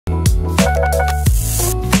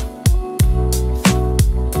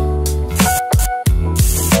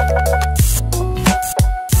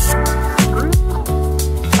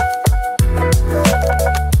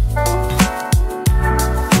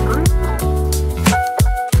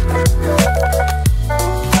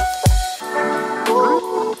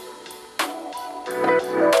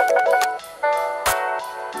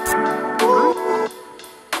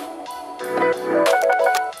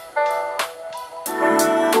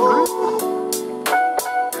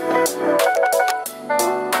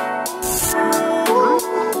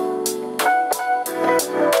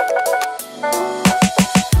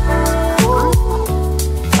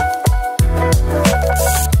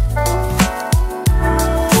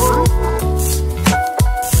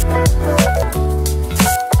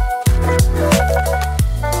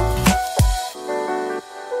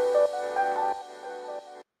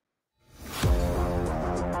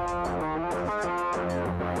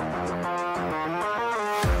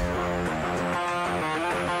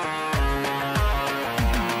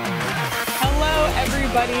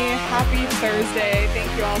everybody. Happy Thursday.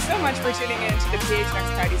 Thank you all so much for tuning in to the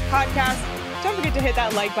PHNX Coyotes Podcast. Don't forget to hit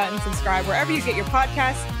that like button, subscribe wherever you get your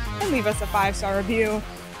podcasts, and leave us a 5-star review.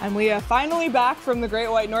 I'm Leah, finally back from the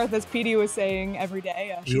Great White North, as PD was saying every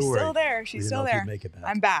day. She's still there. She's still there.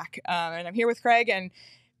 I'm back. And I'm here with Craig. And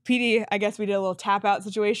PD, I guess we did a little tap out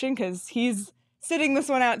situation because he's sitting this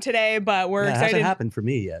one out today, but we're excited. It hasn't happened for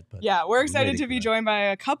me yet. But yeah, we're excited to be joined by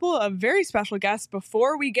a couple of very special guests.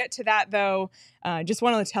 Before we get to that, though, just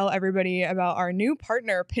wanted to tell everybody about our new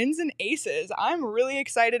partner, Pins and Aces. I'm really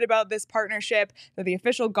excited about this partnership. They're the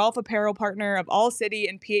official golf apparel partner of ALLCITY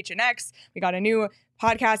and PHNX. We got a new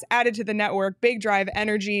podcast added to the network, Big Drive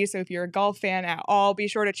Energy. So if you're a golf fan at all, be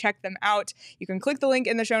sure to check them out. You can click the link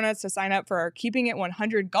in the show notes to sign up for our Keeping It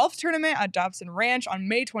 100 golf tournament at Dobson Ranch on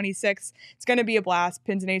May 26th. It's going to be a blast.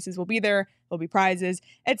 Pins and Aces will be there. There'll be prizes,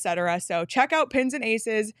 etc. So check out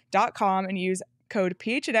pinsandaces.com and use code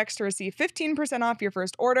PHNX to receive 15% off your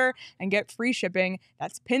first order and get free shipping.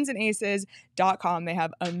 That's pinsandaces.com. They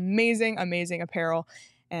have amazing, amazing apparel.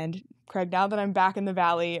 And Craig, now that I'm back in the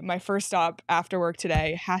Valley, my first stop after work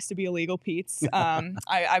today has to be Illegal Pete's.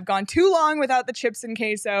 I've gone too long without the chips and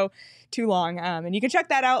queso, too long. And you can check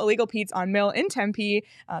that out, Illegal Pete's on Mill in Tempe.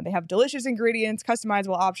 They have delicious ingredients,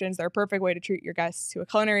 customizable options. They're a perfect way to treat your guests to a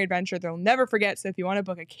culinary adventure they'll never forget. So if you want to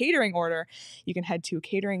book a catering order, you can head to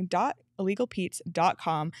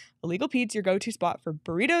catering.illegalpete's.com. Illegal Pete's, your go-to spot for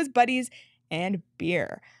burritos, buddies, and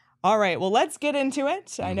beer. All right, well, let's get into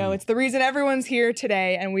it. I know it's the reason everyone's here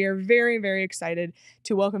today, and we are very, very excited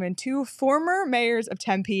to welcome in two former mayors of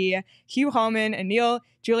Tempe, Hugh Hallman and Neil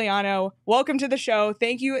Giuliano. Welcome to the show.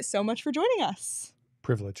 Thank you so much for joining us.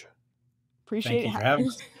 Privilege. Appreciate it. Thank you for having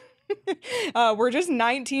us. We're just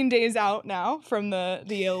 19 days out now from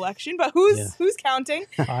the election, but who's counting?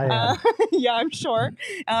 I am. Yeah, I'm sure.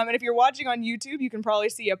 And if you're watching on YouTube, you can probably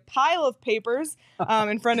see a pile of papers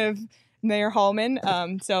in front of Mayor Hallman.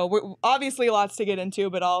 So we're obviously lots to get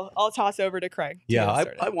into, but I'll toss over to Craig. Yeah,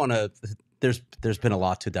 I want to. There's been a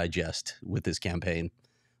lot to digest with this campaign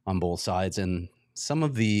on both sides, and some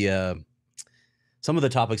of the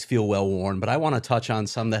topics feel well worn. But I want to touch on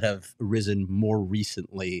some that have arisen more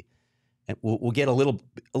recently, and we'll get a little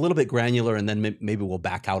bit granular, and then maybe we'll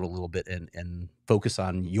back out a little bit and focus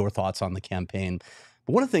on your thoughts on the campaign.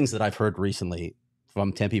 But one of the things that I've heard recently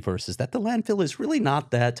from Tempe first is that the landfill is really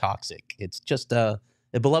not that toxic. It's just a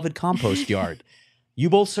beloved compost yard. You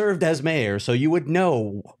both served as mayor, so you would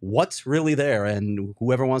know what's really there, and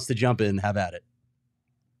whoever wants to jump in, have at it.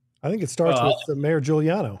 I think it starts with Mayor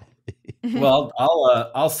Giuliano. Well,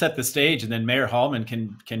 I'll set the stage, and then Mayor Hallman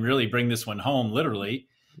can really bring this one home, literally.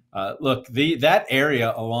 Look, that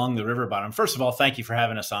area along the river bottom, first of all, thank you for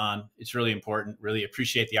having us on. It's really important. Really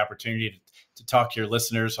appreciate the opportunity to talk to your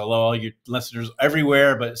listeners. Hello, all your listeners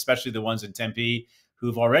everywhere, but especially the ones in Tempe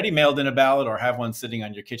who've already mailed in a ballot or have one sitting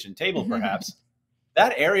on your kitchen table, perhaps.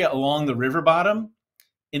 That area along the river bottom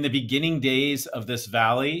in the beginning days of this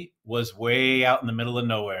valley was way out in the middle of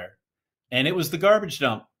nowhere. And it was the garbage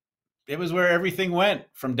dump. It was where everything went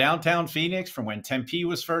from downtown Phoenix, from when Tempe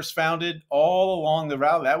was first founded, all along the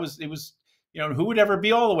route. It was, who would ever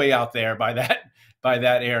be all the way out there by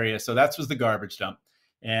that area? So that was the garbage dump,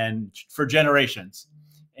 and for generations.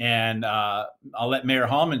 And I'll let Mayor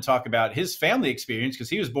Hallman talk about his family experience, because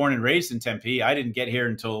he was born and raised in Tempe. I didn't get here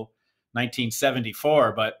until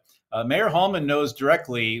 1974, but Mayor Hallman knows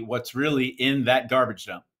directly what's really in that garbage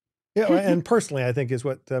dump. Yeah, and personally, I think is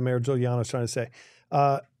what Mayor Giuliano is trying to say.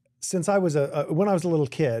 Since I was when I was a little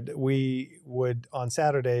kid, we would on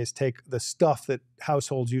Saturdays take the stuff that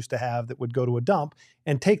households used to have that would go to a dump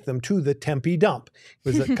and take them to the Tempe dump. It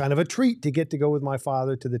was a kind of a treat to get to go with my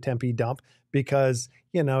father to the Tempe dump, because,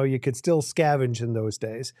 you could still scavenge in those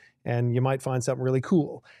days and you might find something really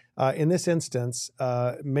cool. In this instance,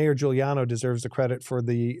 Mayor Giuliano deserves the credit for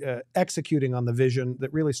the executing on the vision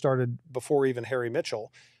that really started before even Harry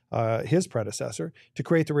Mitchell, his predecessor, to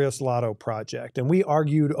create the Rio Salado project. And we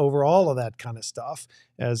argued over all of that kind of stuff.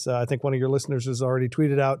 As I think one of your listeners has already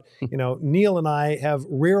tweeted out, Neil and I have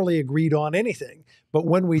rarely agreed on anything. But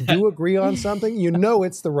when we do agree on something,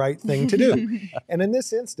 it's the right thing to do. And in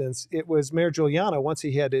this instance, it was Mayor Giuliano, once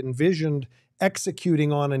he had envisioned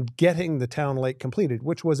executing on and getting the town lake completed,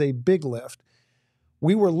 which was a big lift.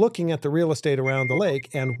 We were looking at the real estate around the lake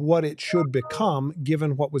and what it should become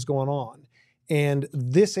given what was going on. And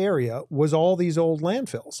this area was all these old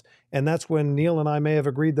landfills. And that's when Neil and I may have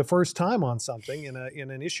agreed the first time on something in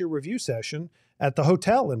an issue review session at the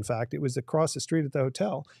hotel. In fact, it was across the street at the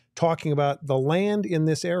hotel, talking about the land in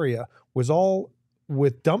this area was all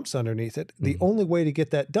with dumps underneath it. The only way to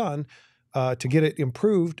get that done to get it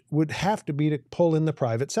improved would have to be to pull in the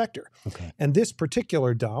private sector. Okay. And this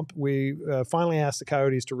particular dump, we finally asked the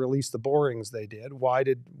Coyotes to release the borings they did. Why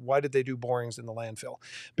did they do borings in the landfill?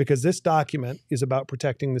 Because this document is about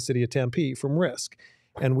protecting the city of Tempe from risk.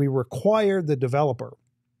 And we required the developer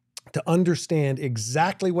to understand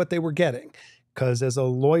exactly what they were getting. Because as a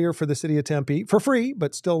lawyer for the city of Tempe, for free,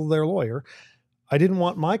 but still their lawyer, I didn't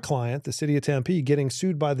want my client, the city of Tempe, getting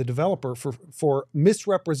sued by the developer for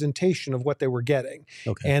misrepresentation of what they were getting.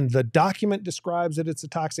 Okay. And the document describes that it's a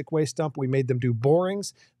toxic waste dump. We made them do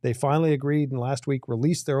borings. They finally agreed and last week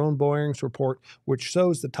released their own borings report, which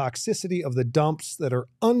shows the toxicity of the dumps that are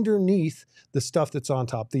underneath the stuff that's on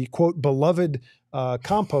top. The, quote, beloved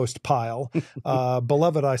compost pile,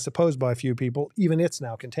 beloved, I suppose, by a few people, even it's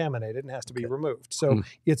now contaminated and has to be removed. So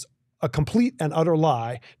it's a complete and utter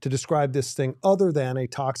lie to describe this thing other than a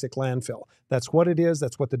toxic landfill. That's what it is.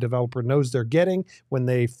 That's what the developer knows they're getting when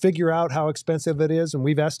they figure out how expensive it is. And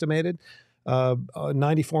we've estimated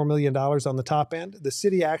 $94 million on the top end. The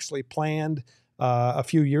city actually planned a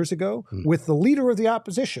few years ago with the leader of the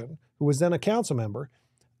opposition, who was then a council member,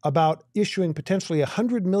 about issuing potentially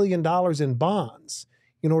 $100 million in bonds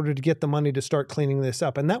in order to get the money to start cleaning this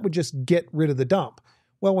up. And that would just get rid of the dump.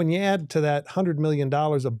 Well, when you add to that $100 million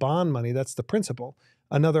of bond money, that's the principal,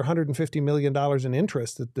 another $150 million in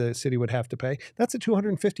interest that the city would have to pay. That's a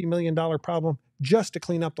 $250 million problem just to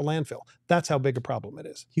clean up the landfill. That's how big a problem it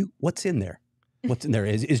is. Hugh, what's in there? What's in there?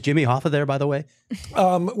 Is Jimmy Hoffa there, by the way?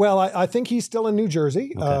 Well, I think he's still in New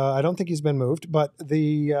Jersey. Okay. I don't think he's been moved. But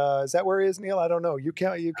is that where he is, Neil? I don't know. You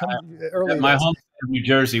come early. My home in New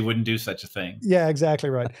Jersey wouldn't do such a thing. Yeah,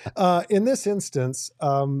 exactly right. In this instance,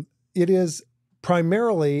 it is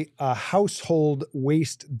primarily a household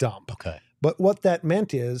waste dump. Okay. But what that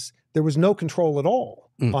meant is there was no control at all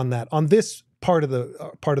on that, on this part of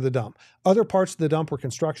the dump. Other parts of the dump were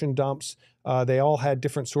construction dumps. They all had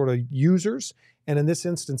different sort of users. And in this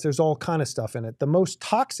instance, there's all kind of stuff in it. The most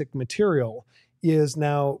toxic material is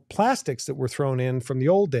now plastics that were thrown in from the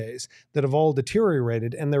old days that have all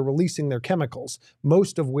deteriorated, and they're releasing their chemicals,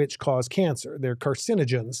 most of which cause cancer. They're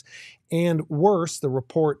carcinogens. And worse, the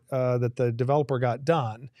report that the developer got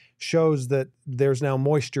done shows that there's now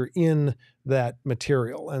moisture in that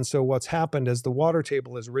material. And so what's happened as the water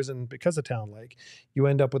table has risen because of Town Lake, you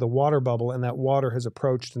end up with a water bubble, and that water has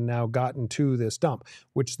approached and now gotten to this dump,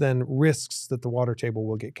 which then risks that the water table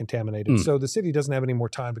will get contaminated. So the city doesn't have any more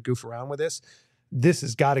time to goof around with this. This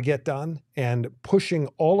has got to get done, and pushing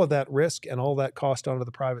all of that risk and all that cost onto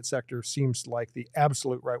the private sector seems like the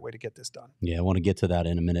absolute right way to get this done. Yeah, I want to get to that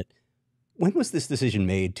in a minute. When was this decision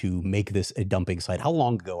made to make this a dumping site? How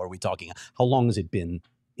long ago are we talking? How long has it been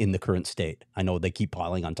in the current state? I know they keep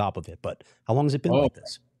piling on top of it, but how long has it been like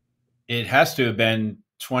this? It has to have been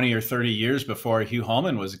 20 or 30 years before Hugh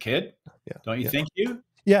Hallman was a kid. Yeah. Don't you think, Hugh?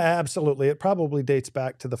 Yeah, absolutely. It probably dates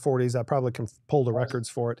back to the 40s. I probably can pull the records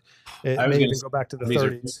for it. It may even go back to the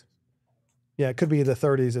 30s. Yeah, it could be the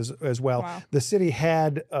 30s as well. Wow. The city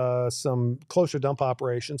had some closer dump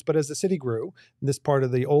operations, but as the city grew, this part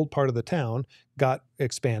of the old part of the town got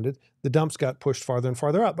expanded. The dumps got pushed farther and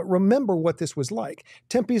farther out. But remember what this was like.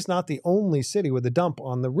 Tempe's not the only city with a dump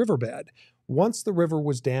on the riverbed. Once the river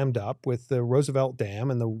was dammed up with the Roosevelt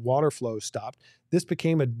Dam and the water flow stopped, this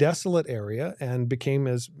became a desolate area and became,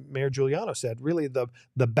 as Mayor Giuliano said, really the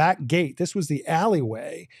back gate. This was the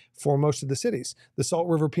alleyway for most of the cities. The Salt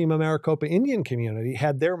River Pima Maricopa Indian community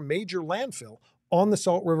had their major landfill on the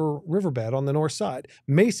Salt River riverbed on the north side.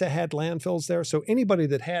 Mesa had landfills there, so anybody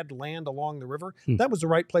that had land along the river, that was the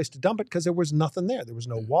right place to dump it because there was nothing there. There was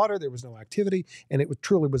no water, there was no activity, and it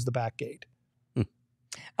truly was the back gate.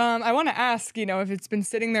 I want to ask, if it's been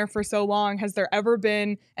sitting there for so long, has there ever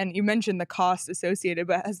been, and you mentioned the cost associated,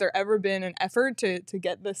 but has there ever been an effort to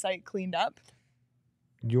get the site cleaned up?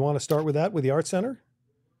 Do you want to start with that, with the Art Center?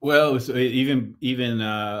 Well, even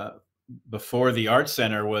before the Art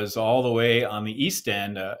Center was all the way on the east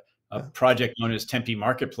end, a project known as Tempe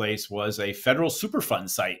Marketplace was a federal Superfund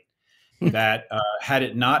site that had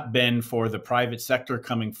it not been for the private sector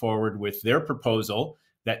coming forward with their proposal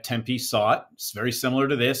that Tempe sought. It's very similar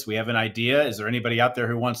to this. We have an idea. Is there anybody out there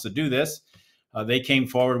who wants to do this? They came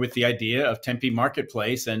forward with the idea of Tempe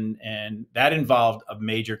Marketplace, and that involved a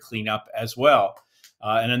major cleanup as well.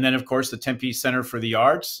 And then, of course, the Tempe Center for the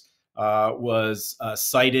Arts was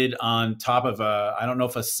sited on top of I don't know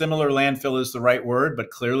if a similar landfill is the right word,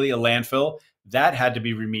 but clearly a landfill that had to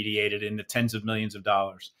be remediated in the tens of millions of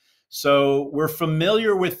dollars. So we're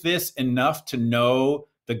familiar with this enough to know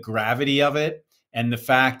the gravity of it, and the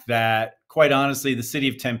fact that, quite honestly, the city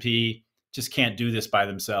of Tempe just can't do this by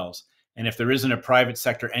themselves. And if there isn't a private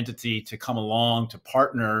sector entity to come along to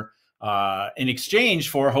partner in exchange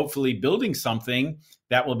for hopefully building something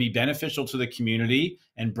that will be beneficial to the community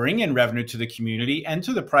and bring in revenue to the community and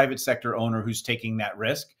to the private sector owner who's taking that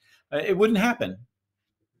risk. It wouldn't happen.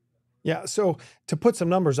 Yeah. So to put some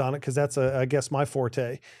numbers on it, because that's, I guess, my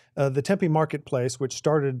forte, the Tempe marketplace, which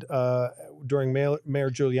started during Mayor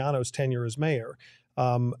Giuliano's tenure as mayor,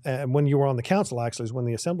 and when you were on the council, actually, is when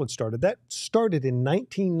the assemblage started. That started in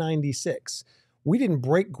 1996. We didn't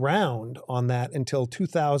break ground on that until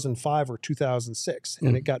 2005 or 2006,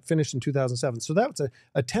 and it got finished in 2007. So that was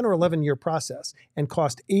a 10 or 11-year process and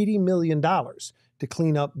cost $80 million to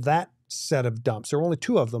clean up that set of dumps. There were only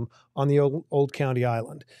 2 of them on the old county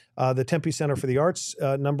island. The Tempe Center for the Arts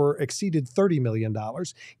number exceeded $30 million.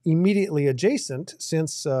 Immediately adjacent,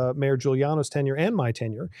 since Mayor Giuliano's tenure and my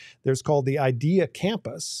tenure, there's called the IDEA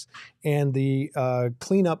Campus, and the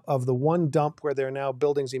cleanup of the one dump where there are now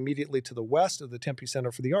buildings immediately to the west of the Tempe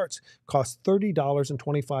Center for the Arts costs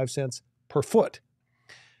 $30.25 per foot.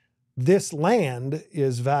 This land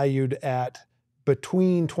is valued at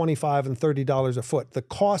between $25 and $30 a foot. The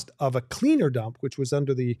cost of a cleaner dump, which was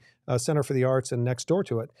under the Center for the Arts and next door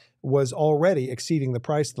to it, was already exceeding the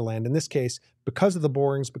price of the land. In this case, because of the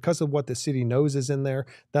borings, because of what the city knows is in there,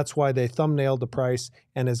 that's why they thumbnailed the price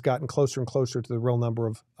and has gotten closer and closer to the real number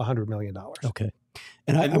of $100 million. Okay.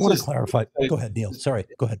 And I want to clarify. Go ahead, Neil. Sorry.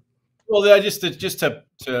 Go ahead. Well, just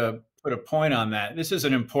to put a point on that, this is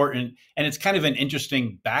an important, and it's kind of an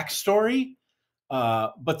interesting backstory.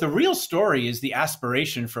 But the real story is the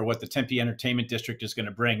aspiration for what the Tempe Entertainment District is going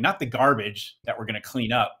to bring, not the garbage that we're going to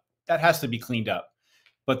clean up. That has to be cleaned up.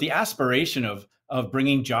 But the aspiration of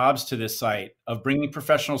bringing jobs to this site, of bringing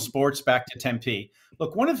professional sports back to Tempe.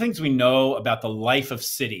 Look, one of the things we know about the life of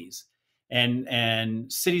cities,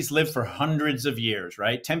 and cities live for hundreds of years,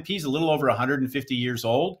 right? Tempe's a little over 150 years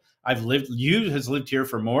old. Hugh has lived here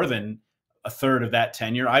for more than a third of that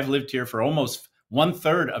tenure. I've lived here for almost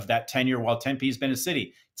 1/3 of that tenure while Tempe's been a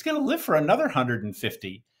city. It's going to live for another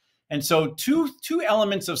 150. And so two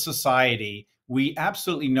elements of society we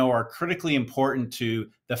absolutely know are critically important to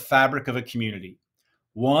the fabric of a community.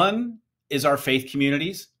 One is our faith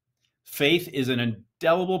communities. Faith is an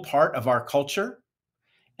indelible part of our culture.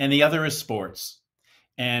 And the other is sports.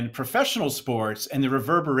 And professional sports and the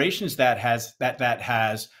reverberations that has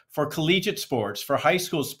for collegiate sports, for high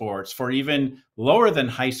school sports, for even lower than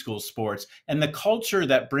high school sports, and the culture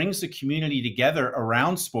that brings the community together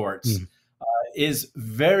around sports is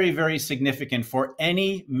very, very significant for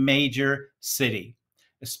any major city,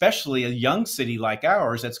 especially a young city like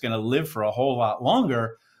ours that's going to live for a whole lot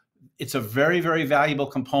longer. It's a very, very valuable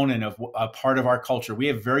component of a part of our culture. We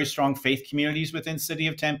have very strong faith communities within the city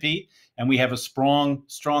of Tempe, and we have a strong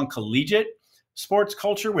collegiate sports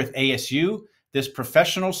culture with ASU. This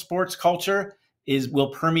professional sports culture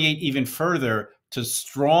will permeate even further to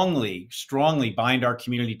strongly bind our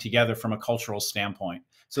community together from a cultural standpoint.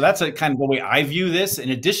 So that's a kind of the way I view this, in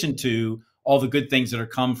addition to all the good things that are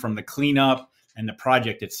come from the cleanup and the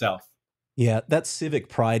project itself. Yeah, that civic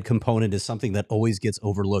pride component is something that always gets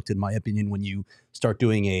overlooked, in my opinion, when you start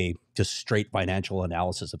doing a just straight financial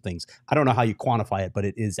analysis of things. I don't know how you quantify it, but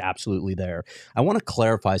it is absolutely there. I want to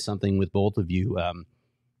clarify something with both of you.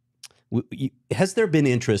 Has there been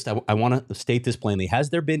interest? I want to state this plainly.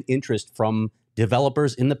 Has there been interest from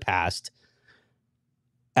developers in the past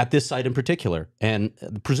at this site in particular? And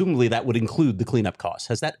presumably that would include the cleanup costs.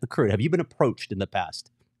 Has that occurred? Have you been approached in the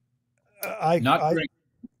past?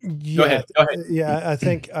 Go ahead. Yeah,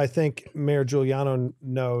 I think Mayor Giuliano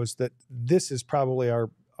knows that this is probably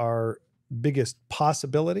our biggest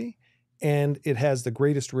possibility, and it has the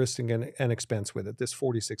greatest risk and expense with it, this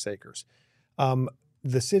 46 acres.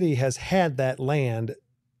 The city has had that land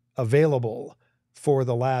available for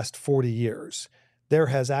the last 40 years. There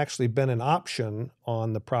has actually been an option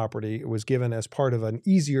on the property. It was given as part of an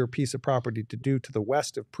easier piece of property to do to the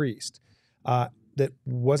west of Priest that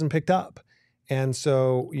wasn't picked up. And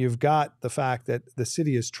so you've got the fact that the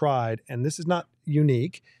city has tried, and this is not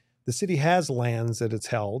unique. The city has lands that it's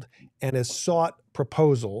held and has sought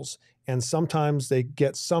proposals, and sometimes they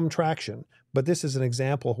get some traction. But this is an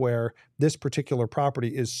example where this particular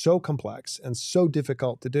property is so complex and so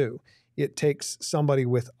difficult to do. It takes somebody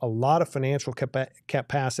with a lot of financial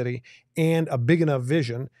capacity and a big enough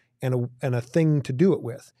vision and a thing to do it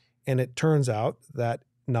with. And it turns out that,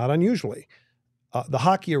 not unusually, the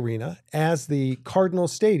hockey arena as the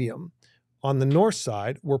Cardinals Stadium on the north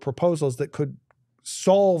side were proposals that could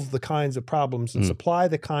solve the kinds of problems and supply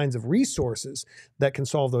the kinds of resources that can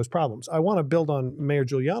solve those problems. I want to build on Mayor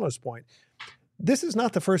Giuliano's point. This is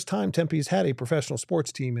not the first time Tempe's had a professional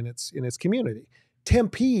sports team in its community.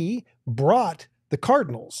 Tempe brought the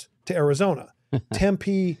Cardinals to Arizona.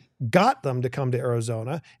 Tempe got them to come to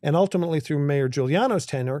Arizona, and ultimately through Mayor Giuliano's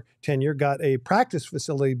tenure got a practice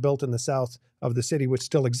facility built in the south of the city, which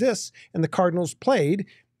still exists, and the Cardinals played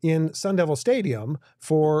in Sun Devil Stadium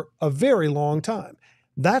for a very long time.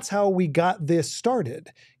 That's how we got this started.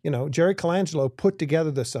 Jerry Colangelo put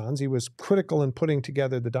together the Suns. He was critical in putting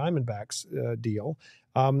together the Diamondbacks deal.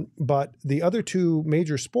 But the other two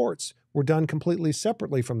major sports were done completely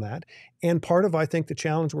separately from that. And part of, I think, the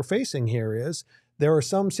challenge we're facing here is there are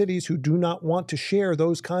some cities who do not want to share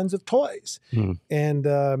those kinds of toys. And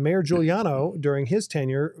Mayor Giuliano, during his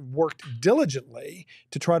tenure, worked diligently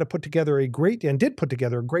to try to put together a great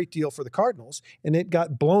deal for the Cardinals. And it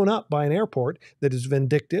got blown up by an airport that is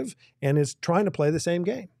vindictive and is trying to play the same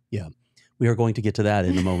game. Yeah, we are going to get to that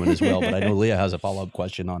in a moment as well. But I know Leah has a follow-up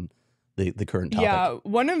question on the current topic. Yeah,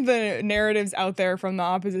 one of the narratives out there from the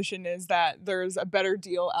opposition is that there's a better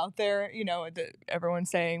deal out there.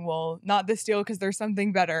 Everyone's saying, well, not this deal because there's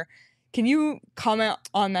something better. Can you comment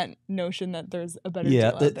on that notion that there's a better deal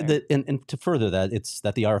out there? And to further that, it's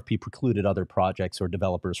that the RFP precluded other projects or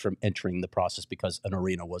developers from entering the process because an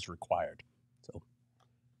arena was required. So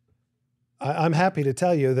I'm happy to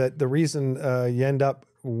tell you that the reason you end up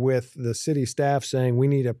with the city staff saying we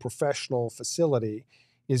need a professional facility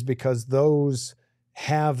is because those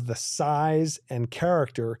have the size and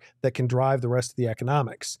character that can drive the rest of the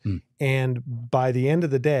economics. And by the end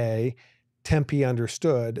of the day, Tempe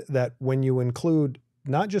understood that when you include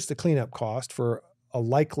not just the cleanup cost for a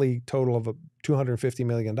likely total of $250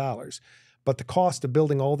 million, but the cost of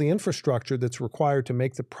building all the infrastructure that's required to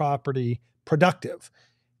make the property productive.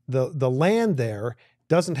 The land there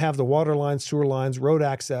doesn't have the water lines, sewer lines, road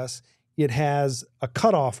access. It has a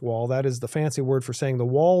cutoff wall. That is the fancy word for saying the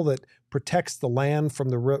wall that protects the land from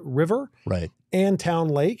the river and town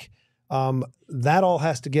lake. That all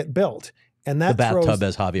has to get built. And that the bathtub,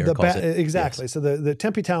 as Javier calls it. Exactly. Yes. So the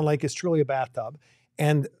Tempe Town Lake is truly a bathtub.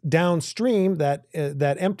 And downstream, that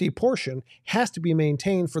empty portion has to be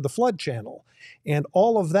maintained for the flood channel. And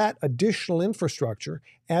all of that additional infrastructure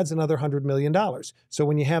adds another $100 million. So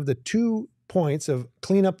when you have the 2 points of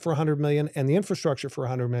cleanup for $100 million and the infrastructure for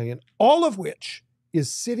 $100 million, all of which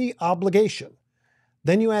is city obligation,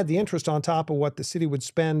 then you add the interest on top of what the city would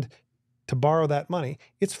spend to borrow that money,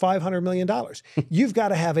 it's $500 million. You've got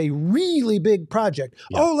to have a really big project.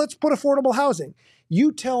 Yeah. Oh, let's put affordable housing.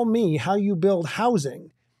 You tell me how you build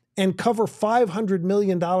housing and cover $500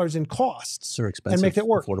 million in costs so expensive, and make that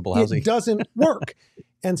work. Affordable housing. It doesn't work.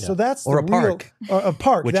 And so that's or the a park, a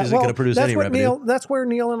park, which isn't going to produce any revenue. That's where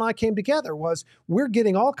Neil and I came together. Was we're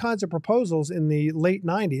getting all kinds of proposals in the late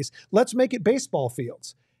 '90s. Let's make it baseball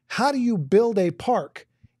fields. How do you build a park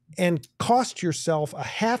and cost yourself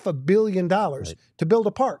 $500 million to build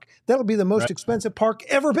a park? That'll be the most expensive park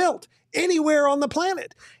ever built anywhere on the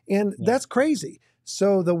planet, and that's crazy.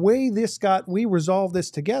 So the way we resolved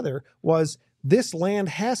this together was this land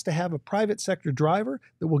has to have a private sector driver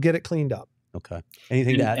that will get it cleaned up. Okay.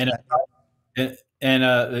 Anything to add?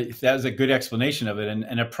 That was a good explanation of it.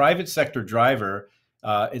 And a private sector driver,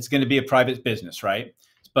 it's going to be a private business, right?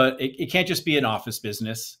 But it can't just be an office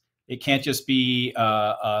business. It can't just be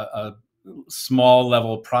a small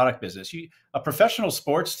level product business. A professional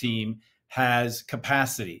sports team has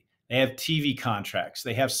capacity. They have TV contracts.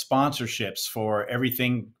 They have sponsorships for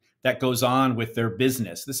everything that goes on with their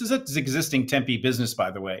business. This is an existing Tempe business, by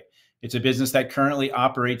the way. It's a business that currently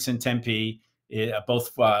operates in Tempe,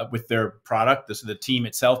 both with their product, the team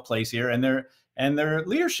itself plays here, and their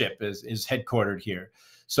leadership is headquartered here.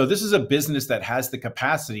 So this is a business that has the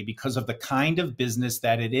capacity because of the kind of business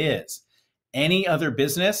that it is. Any other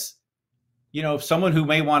business, someone who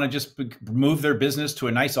may want to just move their business to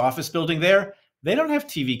a nice office building there, they don't have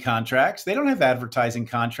TV contracts. They don't have advertising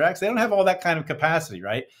contracts. They don't have all that kind of capacity,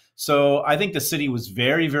 right? So I think the city was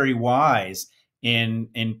very, very wise in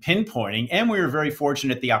pinpointing, and we were very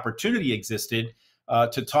fortunate the opportunity existed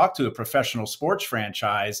to talk to a professional sports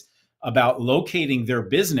franchise about locating their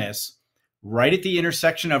business right at the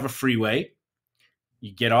intersection of a freeway.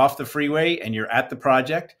 You get off the freeway and you're at the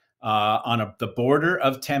project on the border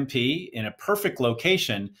of Tempe in a perfect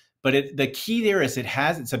location. But the key there is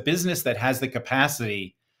it's a business that has the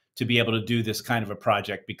capacity to be able to do this kind of a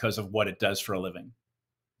project because of what it does for a living.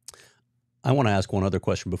 I want to ask one other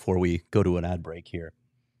question before we go to an ad break here.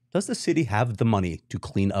 Does the city have the money to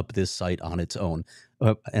clean up this site on its own?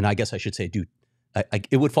 And I guess I should say,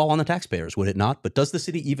 it would fall on the taxpayers, would it not? But does the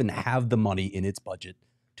city even have the money in its budget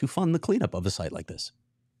to fund the cleanup of a site like this?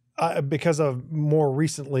 Because I've more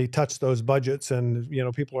recently touched those budgets, and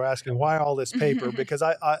people are asking why all this paper. Because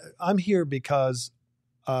I'm here because,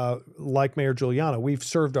 like Mayor Giuliano, we've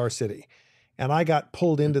served our city, and I got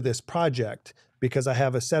pulled into this project because I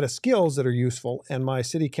have a set of skills that are useful. And my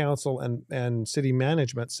city council and city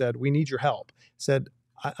management said, we need your help. Said,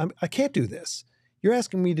 I can't do this. You're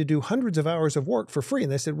asking me to do hundreds of hours of work for free.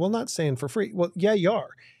 And they said, well, not saying for free. Well, yeah, you are.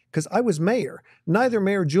 Because I was mayor. Neither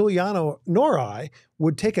Mayor Giuliano nor I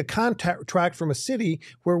would take a contract from a city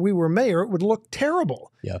where we were mayor. It would look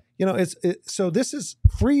terrible. Yeah. You know, so this is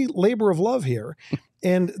free labor of love here.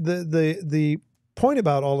 And the point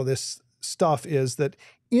about all of this stuff is that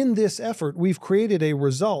in this effort, we've created a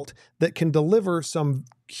result that can deliver some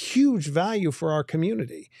huge value for our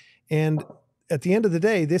community. And at the end of the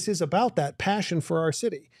day, this is about that passion for our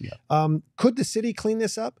city. Yeah. Could the city clean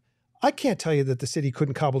this up? I can't tell you that the city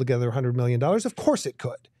couldn't cobble together $100 million. Of course it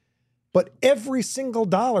could. But every single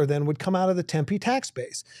dollar then would come out of the Tempe tax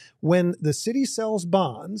base. When the city sells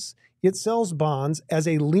bonds, it sells bonds as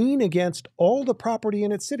a lien against all the property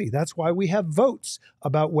in its city. That's why we have votes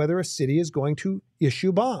about whether a city is going to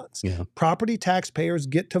issue bonds. Yeah. Property taxpayers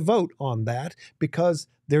get to vote on that because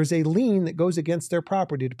there's a lien that goes against their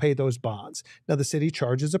property to pay those bonds. Now, the city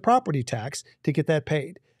charges a property tax to get that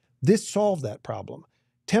paid. This solved that problem.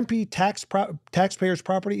 Tempe taxpayers'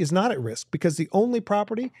 property is not at risk because the only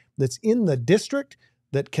property that's in the district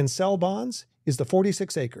that can sell bonds is the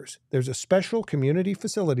 46 acres. There's a special community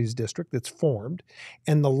facilities district that's formed,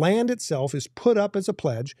 and the land itself is put up as a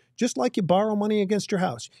pledge, just like you borrow money against your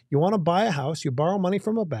house. You want to buy a house, you borrow money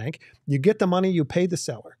from a bank, you get the money, you pay the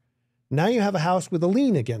seller. Now you have a house with a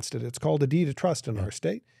lien against it. It's called a deed of trust in our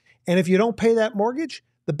state. And if you don't pay that mortgage,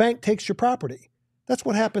 the bank takes your property. That's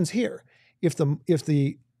what happens here. If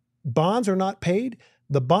the bonds are not paid,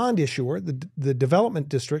 the bond issuer, the development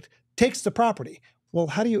district, takes the property.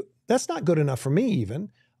 Well, that's not good enough for me even.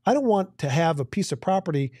 I don't want to have a piece of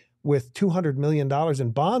property with $200 million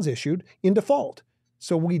in bonds issued in default.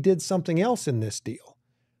 So we did something else in this deal.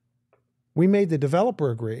 We made the developer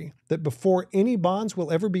agree that before any bonds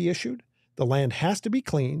will ever be issued, the land has to be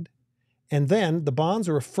cleaned, and then the bonds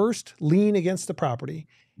are a first lien against the property,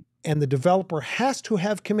 and the developer has to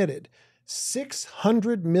have committed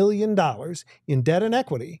 $600 million in debt and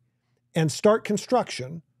equity and start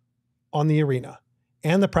construction on the arena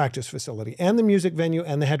and the practice facility and the music venue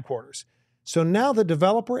and the headquarters. So now the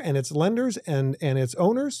developer and its lenders and its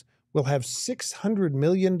owners will have $600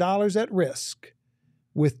 million at risk,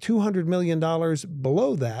 with $200 million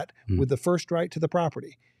below that with the first right to the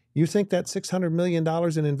property. You think that $600 million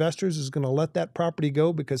in investors is going to let that property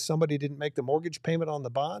go because somebody didn't make the mortgage payment on the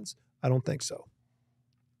bonds? I don't think so.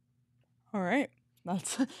 All right.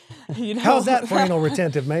 That's, How's that for anal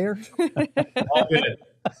retentive, Mayor? All good.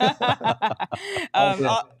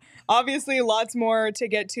 Obviously, lots more to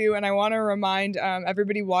get to, and I want to remind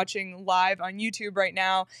everybody watching live on YouTube right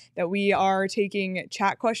now that we are taking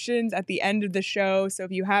chat questions at the end of the show. So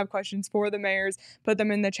if you have questions for the mayors, put them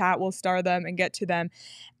in the chat. We'll star them and get to them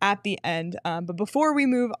at the end. But before we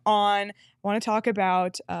move on, I want to talk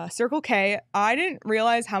about Circle K. I didn't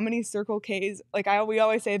realize how many Circle Ks, we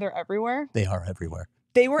always say they're everywhere. They are everywhere.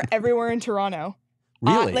 They were everywhere in Toronto.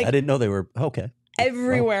 Really? I didn't know they were. Okay.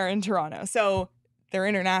 Everywhere in Toronto. So they're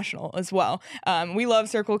international as well. We love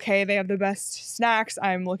Circle K. They have the best snacks.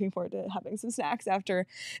 I'm looking forward to having some snacks after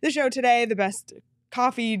the show today. The best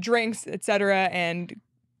coffee, drinks, etc. And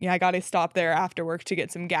I got to stop there after work to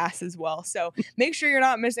get some gas as well. So make sure you're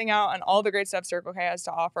not missing out on all the great stuff Circle K has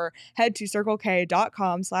to offer. Head to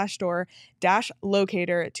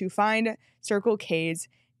circlek.com/store-locator to find Circle K's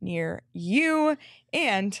near you.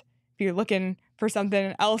 And if you're looking for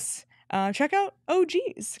something else, check out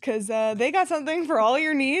OG's because they got something for all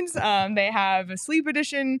your needs. They have a sleep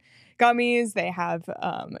edition gummies. They have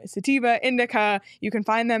sativa, indica. You can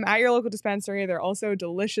find them at your local dispensary. They're also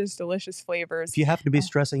delicious, delicious flavors. If you happen to be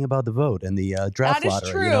stressing about the vote and the draft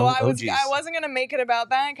lottery, that is true. I wasn't going to make it about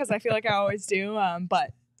that because I feel like I always do.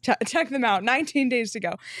 But check them out. 19 days to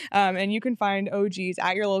go. And you can find OG's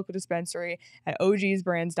at your local dispensary at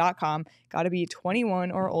ogsbrands.com. Got to be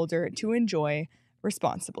 21 or older to enjoy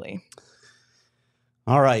responsibly.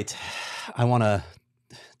 All right. I want to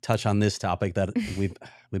touch on this topic that we've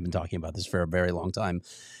been talking about this for a very long time.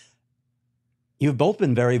 You've both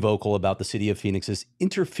been very vocal about the city of Phoenix's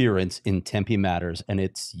interference in Tempe matters and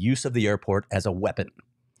its use of the airport as a weapon.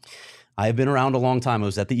 I have been around a long time. I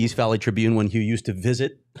was at the East Valley Tribune when Hugh used to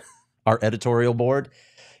visit our editorial board.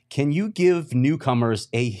 Can you give newcomers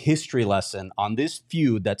a history lesson on this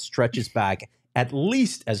feud that stretches back at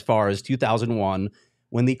least as far as 2001,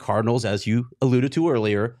 when the Cardinals, as you alluded to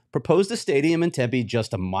earlier, proposed a stadium in Tempe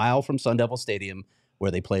just a mile from Sun Devil Stadium,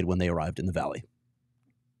 where they played when they arrived in the Valley?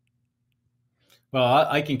 Well,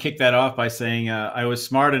 I can kick that off by saying I was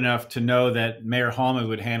smart enough to know that Mayor Hallman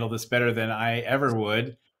would handle this better than I ever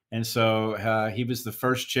would. And so he was the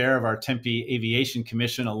first chair of our Tempe Aviation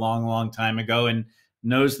Commission a long, long time ago, and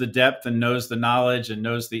knows the depth and knows the knowledge and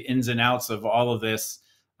knows the ins and outs of all of this.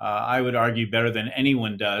 I would argue better than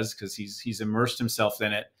anyone does, because he's immersed himself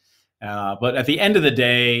in it. But at the end of the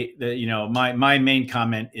day, my main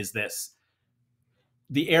comment is this: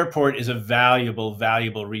 the airport is a valuable,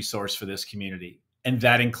 valuable resource for this community, and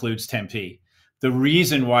that includes Tempe. The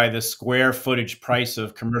reason why the square footage price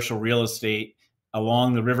of commercial real estate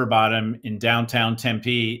along the river bottom in downtown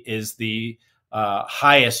Tempe is the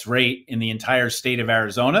highest rate in the entire state of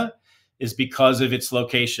Arizona is because of its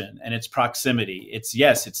location and its proximity.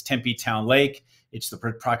 It's Tempe Town Lake. It's the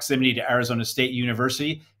proximity to Arizona State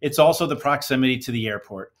University. It's also the proximity to the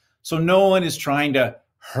airport. So no one is trying to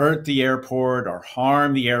hurt the airport or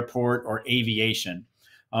harm the airport or aviation.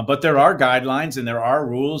 But there are guidelines and there are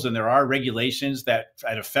rules and there are regulations that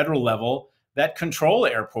at a federal level that control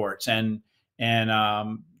airports. And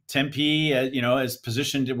Tempe, is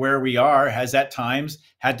positioned where we are, has at times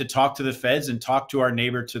had to talk to the feds and talk to our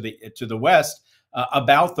neighbor to the west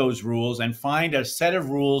about those rules and find a set of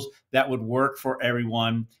rules that would work for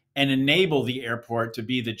everyone and enable the airport to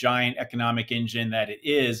be the giant economic engine that it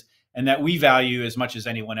is and that we value as much as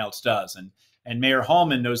anyone else does. And Mayor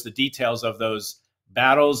Hallman knows the details of those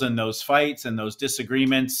battles and those fights and those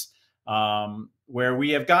disagreements, where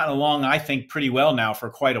we have gotten along, I think, pretty well now for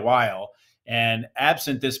quite a while. And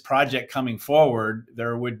absent this project coming forward,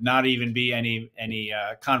 there would not even be any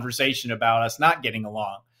conversation about us not getting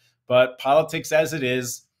along. But politics as it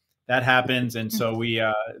is, that happens. And so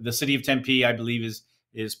the city of Tempe, I believe,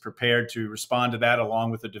 is prepared to respond to that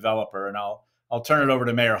along with the developer. And I'll turn it over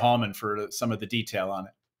to Mayor Hallman for some of the detail on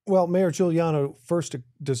it. Well, Mayor Giuliano first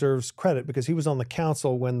deserves credit because he was on the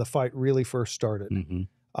council when the fight really first started.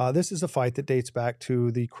 Mm-hmm. This is a fight that dates back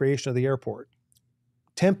to the creation of the airport.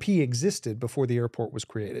 Tempe existed before the airport was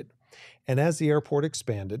created. And as the airport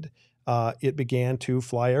expanded, it began to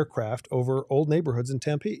fly aircraft over old neighborhoods in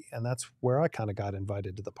Tempe. And that's where I kind of got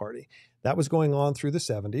invited to the party. That was going on through the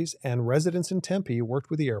 70s, and residents in Tempe worked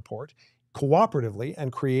with the airport cooperatively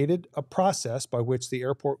and created a process by which the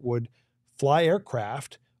airport would fly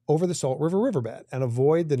aircraft over the Salt River riverbed and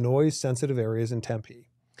avoid the noise-sensitive areas in Tempe.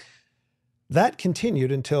 That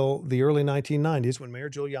continued until the early 1990s when Mayor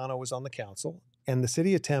Giuliano was on the council, and the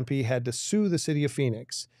city of Tempe had to sue the city of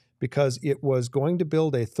Phoenix because it was going to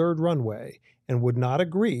build a third runway and would not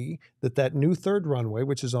agree that that new third runway,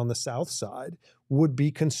 which is on the south side, would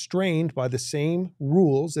be constrained by the same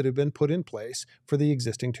rules that had been put in place for the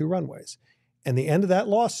existing two runways. And the end of that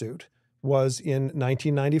lawsuit was in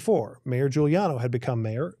 1994. Mayor Giuliano had become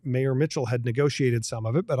mayor. Mayor Mitchell had negotiated some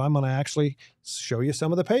of it, but I'm going to actually show you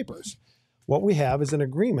some of the papers. What we have is an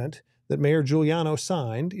agreement that Mayor Giuliano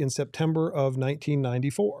signed in September of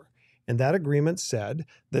 1994. And that agreement said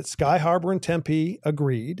that Sky Harbor and Tempe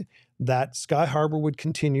agreed that Sky Harbor would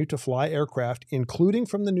continue to fly aircraft, including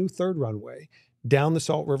from the new third runway, down the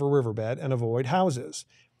Salt River riverbed and avoid houses.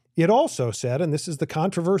 It also said, and this is the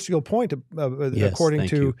controversial point, according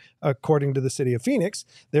to the city of Phoenix,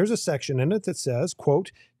 there's a section in it that says,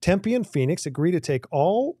 quote, Tempe and Phoenix agree to take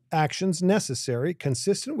all actions necessary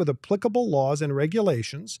consistent with applicable laws and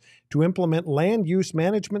regulations to implement land use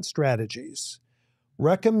management strategies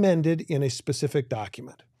recommended in a specific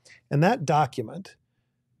document. And that document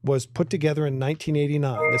was put together in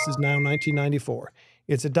 1989. This is now 1994.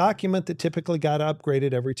 It's a document that typically got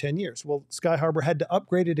upgraded every 10 years. Well, Sky Harbor had to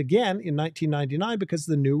upgrade it again in 1999 because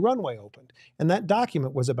the new runway opened. And that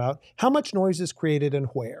document was about how much noise is created and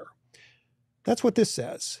where. That's what this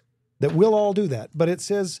says, that we'll all do that. But it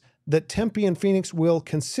says that Tempe and Phoenix will,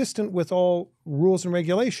 consistent with all rules and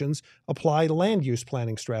regulations, apply land use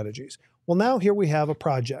planning strategies. Well, now here we have a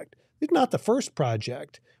project. It's not the first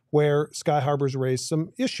project where Sky Harbor's raised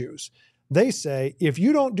some issues. They say, if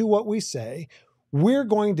you don't do what we say, we're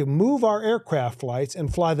going to move our aircraft flights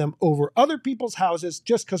and fly them over other people's houses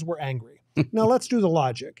just because we're angry. Now, let's do the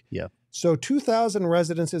logic. Yeah. So 2,000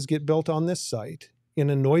 residences get built on this site in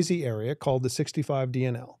a noisy area called the 65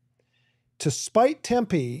 DNL. To spite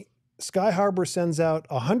Tempe, Sky Harbor sends out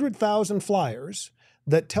 100,000 flyers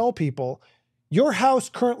that tell people, your house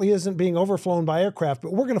currently isn't being overflown by aircraft,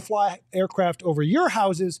 but we're going to fly aircraft over your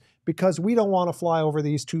houses because we don't want to fly over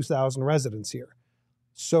these 2,000 residents here.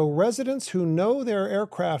 So residents who know there are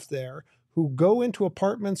aircraft there, who go into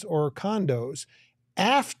apartments or condos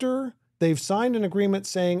after they've signed an agreement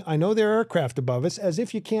saying, I know there are aircraft above us, as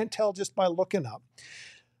if you can't tell just by looking up,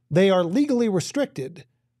 they are legally restricted.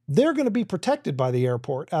 They're going to be protected by the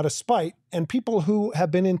airport out of spite, and people who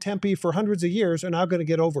have been in Tempe for hundreds of years are now going to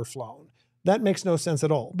get overflown. That makes no sense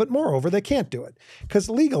at all. But moreover, they can't do it because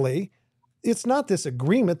legally, it's not this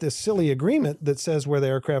agreement, this silly agreement that says where the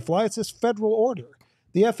aircraft fly. It's this federal order.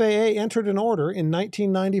 The FAA entered an order in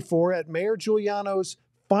 1994 at Mayor Giuliano's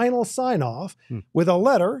final sign-off with a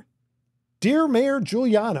letter, "Dear Mayor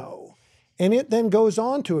Giuliano." And it then goes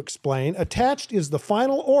on to explain, attached is the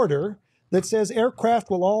final order that says aircraft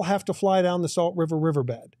will all have to fly down the Salt River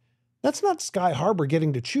riverbed. That's not Sky Harbor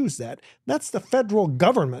getting to choose that. That's the federal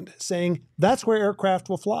government saying that's where aircraft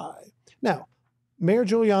will fly. Now, Mayor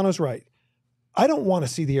Giuliano's right. I don't want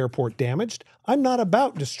to see the airport damaged. I'm not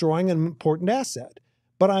about destroying an important asset,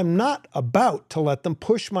 but I'm not about to let them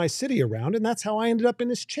push my city around. And that's how I ended up in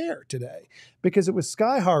this chair today, because it was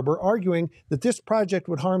Sky Harbor arguing that this project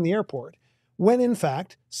would harm the airport, when in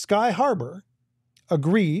fact, Sky Harbor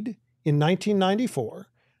agreed in 1994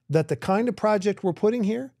 that the kind of project we're putting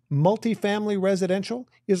here, multifamily residential,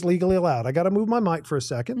 is legally allowed. I got to move my mic for a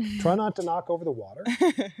second. Try not to knock over the water.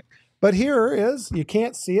 But here is, you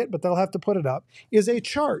can't see it, but they'll have to put it up, is a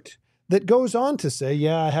chart that goes on to say,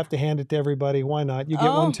 yeah, I have to hand it to everybody. Why not? You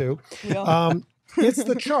get one too. It's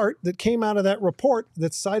the chart that came out of that report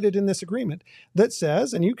that's cited in this agreement that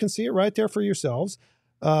says, and you can see it right there for yourselves,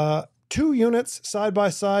 2 units side by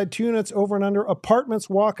side, 2 units over and under, apartments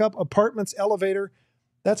walk up, apartments elevator.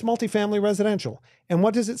 That's multifamily residential. And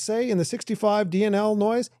what does it say in the 65 DNL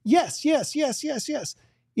noise? Yes, yes, yes, yes, yes.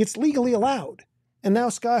 It's legally allowed. And now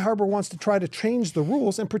Sky Harbor wants to try to change the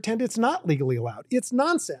rules and pretend it's not legally allowed. It's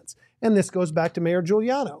nonsense. And this goes back to Mayor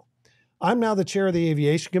Giuliano. I'm now the chair of the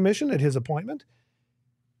Aviation Commission at his appointment.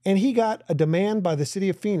 And he got a demand by the city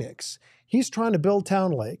of Phoenix. He's trying to build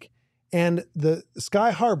Town Lake. And the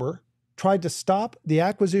Sky Harbor tried to stop the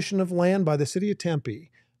acquisition of land by the city of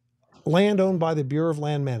Tempe, land owned by the Bureau of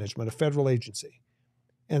Land Management, a federal agency.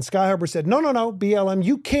 And Sky Harbor said, no, BLM,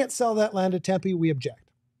 you can't sell that land to Tempe. We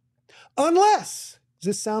object. Unless, does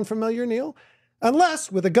this sound familiar, Neil?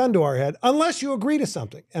 Unless, with a gun to our head, unless you agree to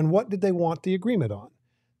something. And what did they want the agreement on?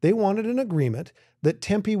 They wanted an agreement that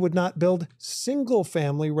Tempe would not build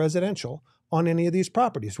single-family residential on any of these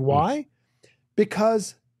properties. Why?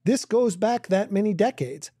 Because this goes back that many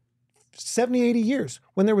decades, 70, 80 years.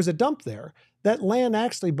 When there was a dump there, that land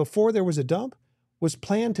actually, before there was a dump, was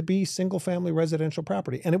planned to be single-family residential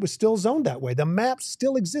property, and it was still zoned that way. The map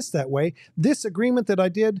still exists that way. This agreement that I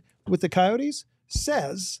did with the Coyotes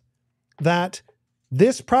says that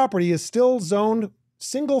this property is still zoned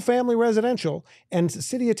single-family residential, and the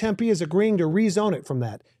city of Tempe is agreeing to rezone it from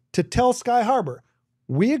that, to tell Sky Harbor,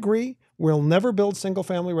 we agree, we'll never build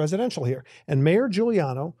single-family residential here. And Mayor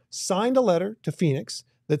Giuliano signed a letter to Phoenix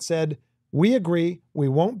that said, we agree, we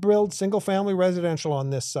won't build single-family residential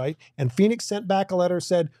on this site. And Phoenix sent back a letter,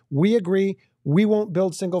 said, we agree, we won't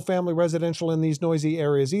build single-family residential in these noisy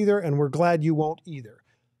areas either, and we're glad you won't either.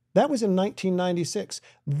 That was in 1996.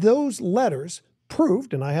 Those letters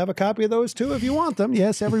proved, and I have a copy of those too if you want them.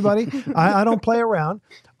 Yes, everybody, I don't play around.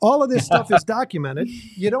 All of this stuff is documented.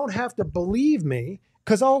 You don't have to believe me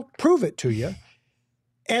because I'll prove it to you.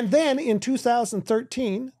 And then in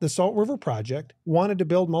 2013, the Salt River Project wanted to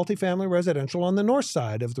build multifamily residential on the north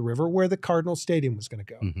side of the river where the Cardinal Stadium was going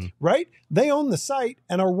to go, right? They own the site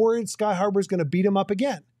and are worried Sky Harbor is going to beat them up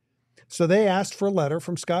again. So they asked for a letter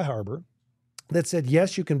from Sky Harbor that said,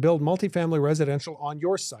 yes, you can build multifamily residential on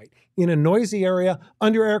your site in a noisy area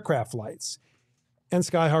under aircraft flights. And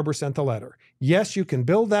Sky Harbor sent the letter. Yes, you can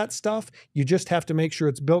build that stuff. You just have to make sure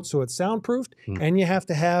it's built so it's soundproofed, and you have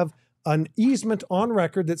to have an easement on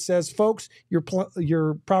record that says, folks, your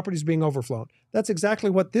property is being overflown. That's exactly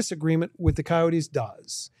what this agreement with the Coyotes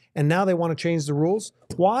does. And now they want to change the rules.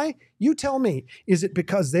 Why? You tell me. Is it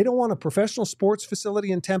because they don't want a professional sports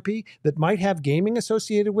facility in Tempe that might have gaming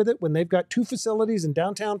associated with it when they've got 2 facilities in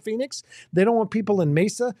downtown Phoenix? They don't want people in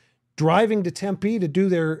Mesa driving to Tempe to do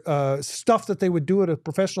their stuff that they would do at a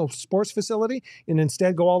professional sports facility and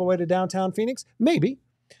instead go all the way to downtown Phoenix? Maybe.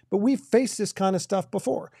 But we've faced this kind of stuff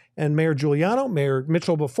before. And Mayor Giuliano, Mayor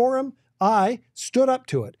Mitchell before him, I stood up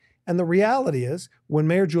to it. And the reality is, when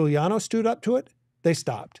Mayor Giuliano stood up to it, they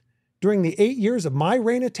stopped. During the 8 years of my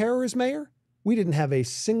reign of terror as mayor, we didn't have a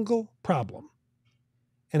single problem.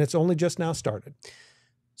 And it's only just now started.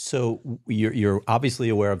 So you're obviously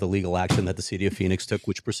aware of the legal action that the city of Phoenix took,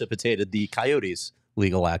 which precipitated the Coyotes'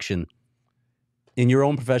 legal action. In your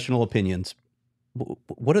own professional opinions,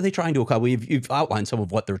 what are they trying to accomplish? You've outlined some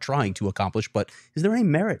of what they're trying to accomplish, but is there any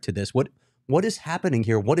merit to this? What is happening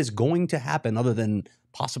here? What is going to happen other than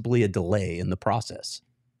possibly a delay in the process?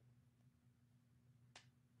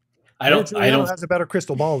 I don't has a better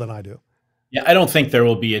crystal ball than I do. Yeah, I don't think there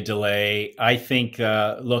will be a delay. I think,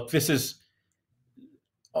 look, this is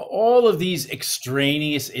all of these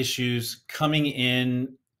extraneous issues coming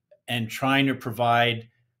in and trying to provide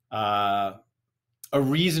a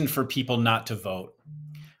reason for people not to vote.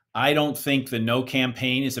 I don't think the no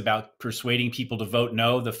campaign is about persuading people to vote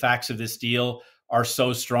no. The facts of this deal are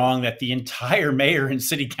so strong that the entire mayor and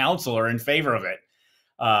city council are in favor of it.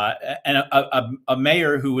 And a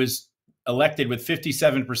mayor who was elected with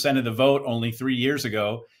 57% of the vote only 3 years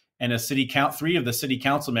ago, and three of the city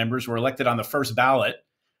council members were elected on the first ballot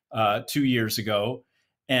 2 years ago,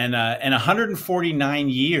 and 149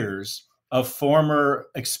 years of former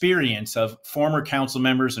experience of former council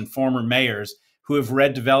members and former mayors who have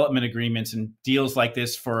read development agreements and deals like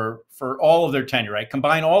this for all of their tenure, right?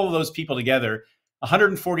 Combine all of those people together,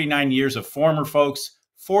 149 years of former folks,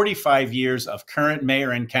 45 years of current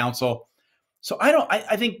mayor and council. So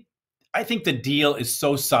I think the deal is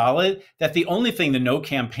so solid that the only thing the no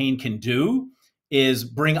campaign can do is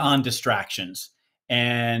bring on distractions.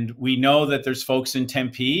 And we know that there's folks in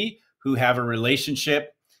Tempe who have a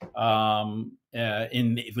relationship with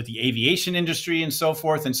the aviation industry and so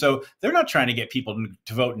forth. And so they're not trying to get people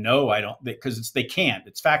to vote no, because they can't.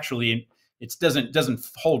 It's factually, it doesn't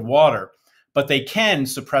hold water, but they can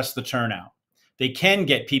suppress the turnout. They can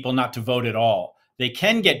get people not to vote at all. They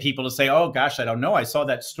can get people to say, oh gosh, I don't know, I saw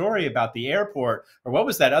that story about the airport, or what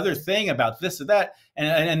was that other thing about this or that?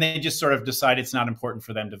 And they just sort of decide it's not important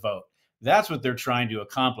for them to vote. That's what they're trying to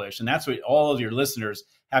accomplish. And that's what all of your listeners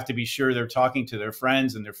have to be sure they're talking to their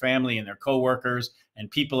friends and their family and their coworkers and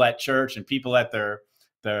people at church and people at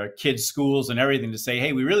their kids' schools and everything to say,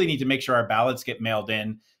 hey, we really need to make sure our ballots get mailed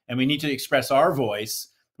in, and we need to express our voice,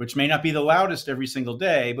 which may not be the loudest every single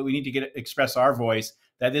day, but we need to express our voice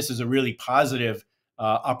that this is a really positive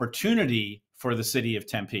opportunity for the city of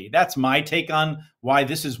Tempe. That's my take on why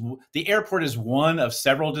the airport is one of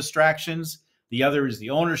several distractions. The other is the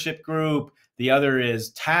ownership group. The other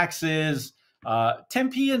is taxes.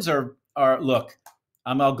 Tempeans look,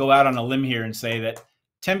 I'll go out on a limb here and say that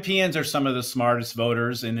Tempeans are some of the smartest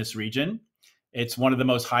voters in this region. It's one of the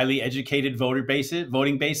most highly educated voting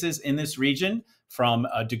bases in this region from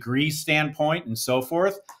a degree standpoint and so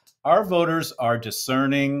forth. Our voters are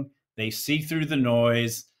discerning. They see through the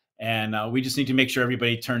noise, and we just need to make sure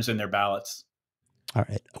everybody turns in their ballots. All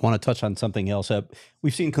right. I want to touch on something else.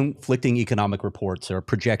 We've seen conflicting economic reports or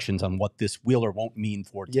projections on what this will or won't mean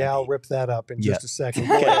for Tempe. Yeah, I'll rip that up in just a second.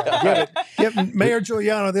 Give Mayor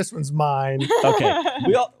Giuliano, this one's mine. Okay.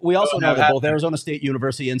 We also know that both Arizona State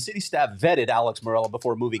University and city staff vetted Alex Morella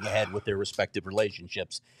before moving ahead with their respective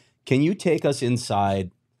relationships. Can you take us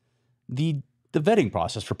inside the vetting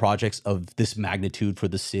process for projects of this magnitude for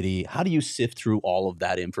the city? How do you sift through all of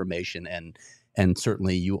that information? And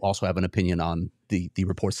certainly you also have an opinion on the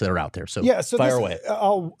reports that are out there. So, fire away.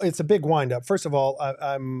 It's a big windup. First of all,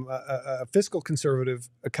 I'm a fiscal conservative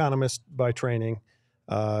economist by training.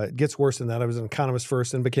 It gets worse than that. I was an economist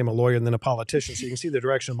first and became a lawyer and then a politician. So you can see the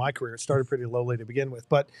direction of my career. It started pretty lowly to begin with.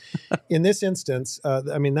 But in this instance,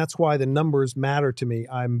 that's why the numbers matter to me.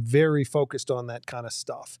 I'm very focused on that kind of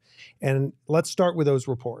stuff. And let's start with those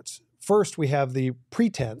reports. First, we have the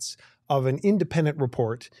pretense of an independent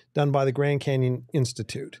report done by the Grand Canyon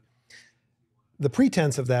Institute. The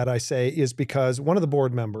pretense of that, I say, is because one of the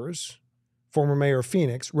board members, former mayor of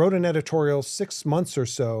Phoenix, wrote an editorial 6 months or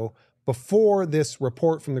so before this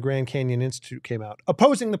report from the Grand Canyon Institute came out,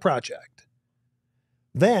 opposing the project.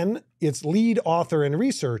 Then its lead author and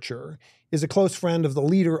researcher is a close friend of the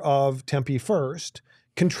leader of Tempe First,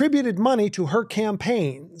 contributed money to her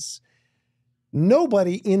campaigns.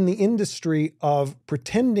 Nobody in the industry of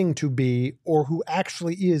pretending to be or who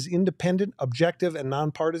actually is independent, objective, and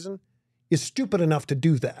nonpartisan is stupid enough to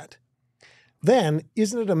do that. Then,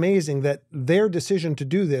 isn't it amazing that their decision to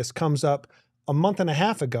do this comes up a month and a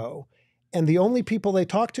half ago, and the only people they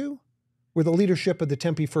talked to were the leadership of the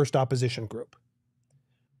Tempe First opposition group?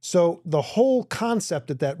 So the whole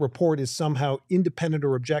concept that report is somehow independent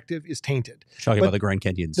or objective is tainted. Talking about the Grand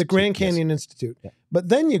Canyon Institute. The Grand Canyon Institute. Yeah. But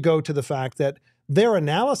then you go to the fact that their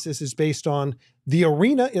analysis is based on the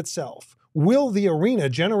arena itself. Will the arena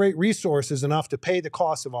generate resources enough to pay the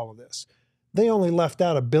cost of all of this? They only left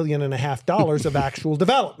out $1.5 billion of actual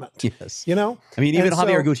development. Yes. Even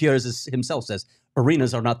Javier Gutierrez himself says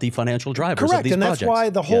arenas are not the financial drivers correct, of these and projects. That's why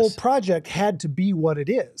the whole project had to be what it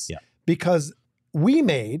is. Yeah. Because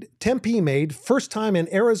Tempe made, first time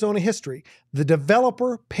in Arizona history, the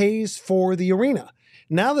developer pays for the arena.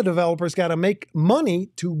 Now the developer's got to make money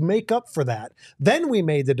to make up for that. Then we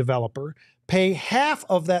made the developer pay half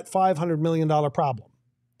of that $500 million problem.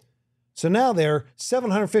 So now they're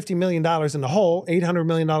 $750 million in the hole, $800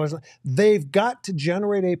 million. They've got to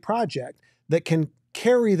generate a project that can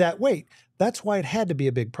carry that weight. That's why it had to be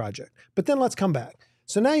a big project. But then let's come back.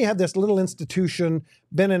 So now you have this little institution,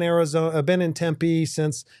 been in Arizona, been in Tempe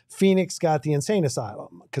since Phoenix got the insane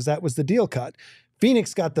asylum, because that was the deal cut.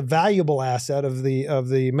 Phoenix got the valuable asset of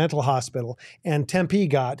the mental hospital, and Tempe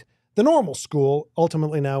got the normal school,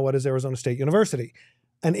 ultimately now what is Arizona State University,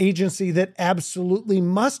 an agency that absolutely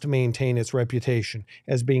must maintain its reputation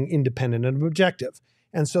as being independent and objective.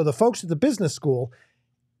 And so the folks at the business school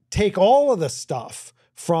take all of the stuff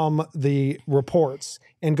from the reports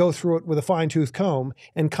and go through it with a fine-tooth comb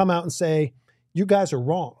and come out and say, you guys are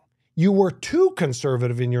wrong. You were too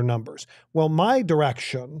conservative in your numbers. Well, my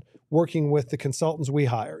direction, working with the consultants we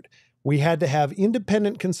hired, we had to have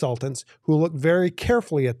independent consultants who looked very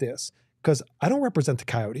carefully at this, because I don't represent the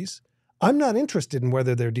Coyotes. I'm not interested in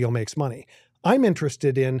whether their deal makes money. I'm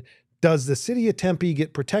interested in, does the city of Tempe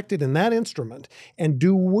get protected in that instrument? And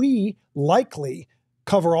do we likely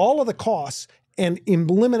cover all of the costs and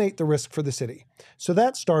eliminate the risk for the city? So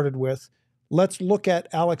that started with, let's look at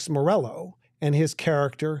Alex Morello and his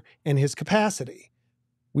character and his capacity.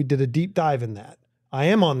 We did a deep dive in that. I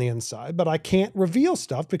am on the inside, but I can't reveal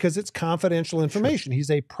stuff because it's confidential information. Sure. He's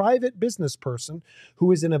a private business person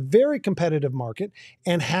who is in a very competitive market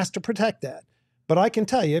and has to protect that. But I can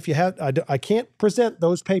tell you, if you have, I can't present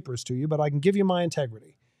those papers to you, but I can give you my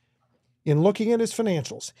integrity. In looking at his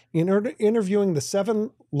financials, in interviewing the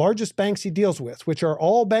 7 largest banks he deals with, which are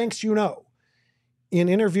all banks you know, in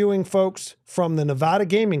interviewing folks from the Nevada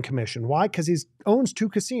Gaming Commission. Why? Because he owns 2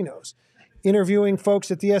 casinos. Interviewing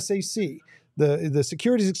folks at the SEC, the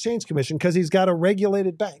Securities Exchange Commission, because he's got a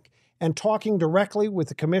regulated bank, and talking directly with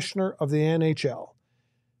the commissioner of the NHL.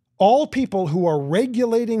 All people who are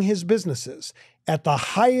regulating his businesses at the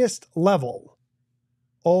highest level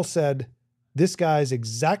all said, this guy's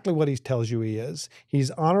exactly what he tells you he is.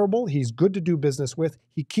 He's honorable. He's good to do business with.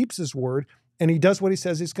 He keeps his word, and he does what he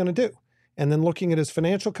says he's going to do. And then looking at his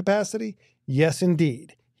financial capacity, yes,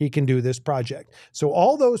 indeed, he can do this project. So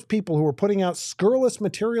all those people who are putting out scurrilous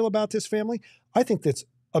material about this family, I think that's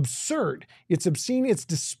absurd. It's obscene. It's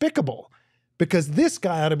despicable, because this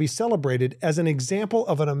guy ought to be celebrated as an example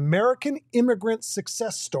of an American immigrant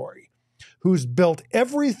success story who's built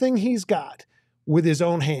everything he's got with his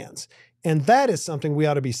own hands. And that is something we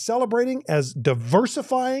ought to be celebrating as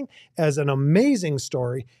diversifying, as an amazing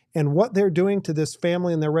story. And what they're doing to this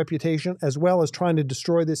family and their reputation, as well as trying to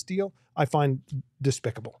destroy this deal, I find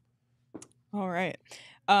despicable. All right.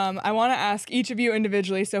 I want to ask each of you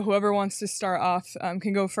individually, so whoever wants to start off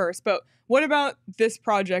can go first. But what about this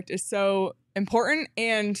project is so important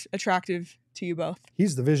and attractive to you both?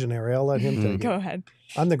 He's the visionary. I'll let him take it. Go ahead.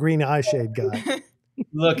 I'm the green eye shade guy.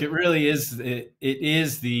 Look, it really is. It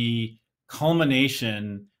is the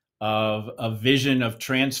culmination of a vision of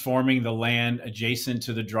transforming the land adjacent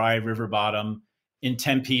to the dry river bottom in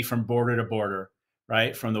Tempe from border to border,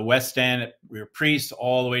 right? From the west end at Rear Priest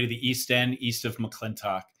all the way to the east end, east of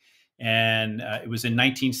McClintock. And it was in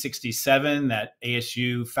 1967 that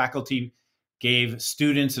ASU faculty gave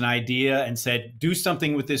students an idea and said, do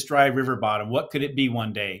something with this dry river bottom. What could it be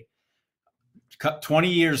one day? 20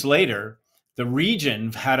 years later, the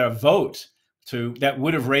region had a vote that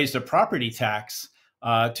would have raised a property tax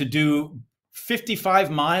to do 55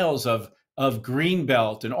 miles of green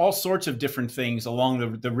belt and all sorts of different things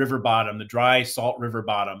along the river bottom, the dry salt river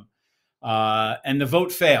bottom. And the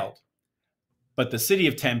vote failed. But the city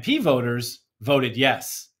of Tempe voters voted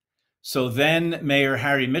yes. So then Mayor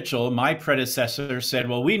Harry Mitchell, my predecessor, said,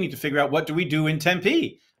 well, we need to figure out what do we do in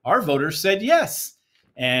Tempe? Our voters said yes,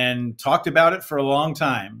 and talked about it for a long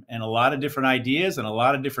time, and a lot of different ideas and a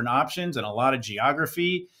lot of different options and a lot of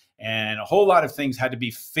geography and a whole lot of things had to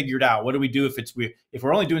be figured out. What do we do if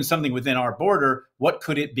we're only doing something within our border? What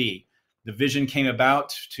could it be? The vision came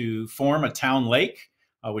about to form a town lake,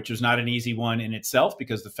 which was not an easy one in itself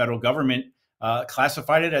because the federal government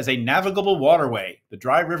classified it as a navigable waterway. The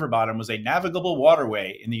dry river bottom was a navigable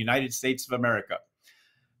waterway in the United States of America.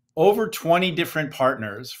 Over 20 different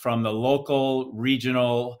partners from the local,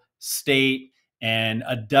 regional, state, and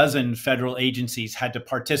a dozen federal agencies had to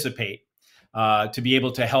participate to be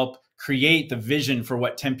able to help create the vision for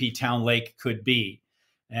what Tempe Town Lake could be.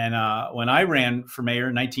 And when I ran for mayor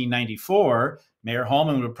in 1994, Mayor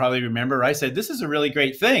Hallman would probably remember, I said, this is a really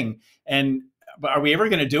great thing. And are we ever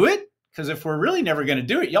going to do it? Because if we're really never going to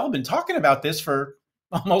do it, y'all have been talking about this for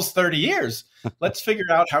almost 30 years. Let's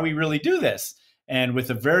figure out how we really do this. And with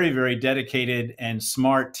a very, very dedicated and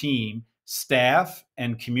smart team, staff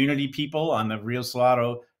and community people on the Rio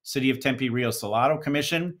Salado, City of Tempe Rio Salado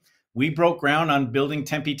Commission, we broke ground on building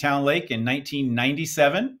Tempe Town Lake in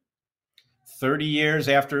 1997, 30 years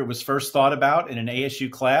after it was first thought about in an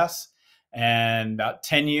ASU class. And about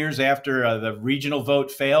 10 years after the regional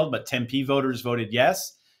vote failed, but Tempe voters voted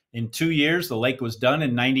yes. In 2 years, the lake was done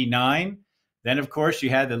in 99. Then, of course, you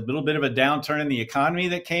had a little bit of a downturn in the economy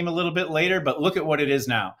that came a little bit later, but look at what it is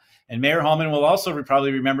now. And Mayor Hallman will also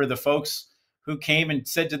probably remember the folks who came and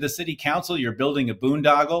said to the city council, you're building a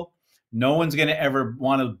boondoggle. No one's going to ever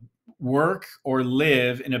want to work or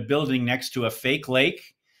live in a building next to a fake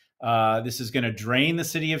lake. This is going to drain the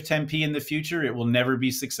city of Tempe in the future. It will never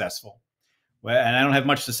be successful. Well, and I don't have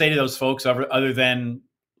much to say to those folks other than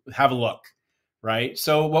have a look, right?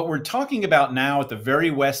 So what we're talking about now at the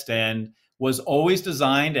very west end was always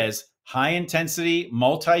designed as high intensity,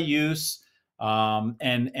 multi-use, and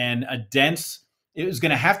a dense. It was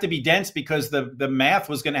going to have to be dense because the math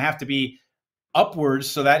was going to have to be upwards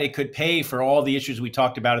so that it could pay for all the issues we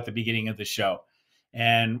talked about at the beginning of the show.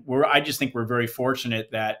 And I just think we're very fortunate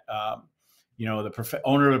that the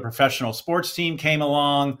owner of a professional sports team came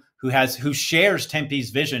along who shares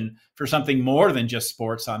Tempe's vision for something more than just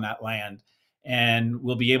sports on that land, and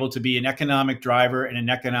will be able to be an economic driver and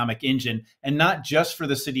an economic engine, and not just for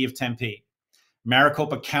the city of Tempe.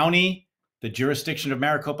 Maricopa County, the jurisdiction of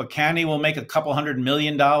Maricopa County, will make a couple $100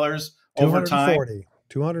 million over time.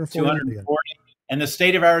 240 million. And the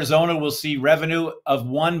state of Arizona will see revenue of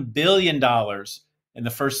 $1 billion in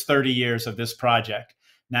the first 30 years of this project.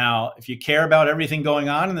 Now, if you care about everything going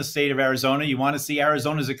on in the state of Arizona, you want to see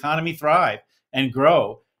Arizona's economy thrive and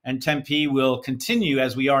grow. And Tempe will continue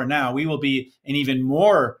as we are now. We will be an even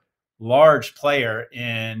more large player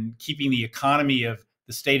in keeping the economy of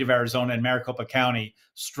the state of Arizona and Maricopa County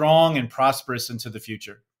strong and prosperous into the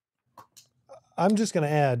future. I'm just going to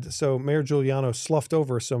add, so Mayor Giuliano sloughed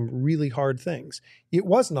over some really hard things. It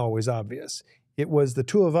wasn't always obvious. It was the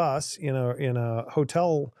two of us in a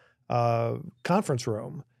hotel conference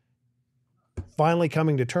room finally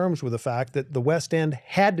coming to terms with the fact that the West End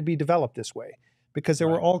had to be developed this way, because there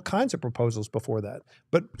were all kinds of proposals before that.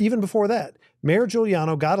 But even before that, Mayor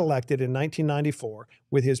Giuliano got elected in 1994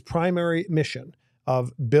 with his primary mission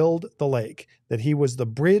of build the lake, that he was the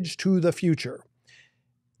bridge to the future.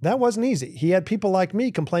 That wasn't easy. He had people like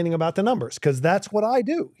me complaining about the numbers, because that's what I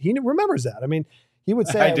do. He remembers that. I mean, he would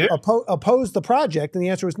say, oppose the project. And the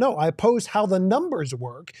answer was no, I oppose how the numbers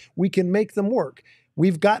work. We can make them work.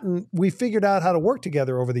 We figured out how to work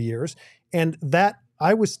together over the years. And that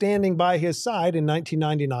I was standing by his side in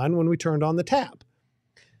 1999 when we turned on the tap.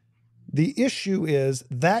 The issue is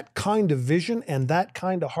that kind of vision and that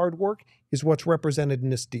kind of hard work is what's represented in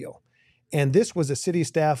this deal. And this was a city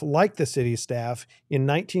staff like the city staff in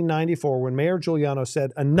 1994 when Mayor Giuliano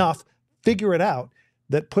said, enough, figure it out,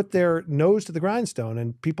 that put their nose to the grindstone.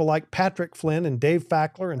 And people like Patrick Flynn and Dave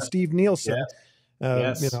Fackler and Steve Nielsen,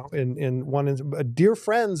 dear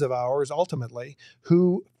friends of ours ultimately,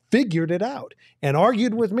 who figured it out and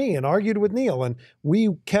argued with me and argued with Neil, and we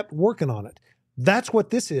kept working on it. That's what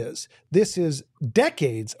this is. This is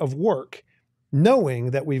decades of work,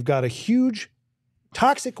 knowing that we've got a huge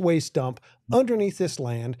toxic waste dump underneath this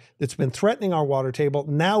land that's been threatening our water table.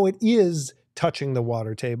 Now it is touching the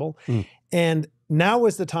water table. And now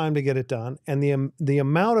is the time to get it done. And the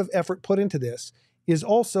amount of effort put into this is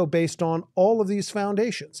also based on all of these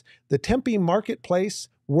foundations. The Tempe Marketplace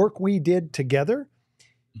work we did together,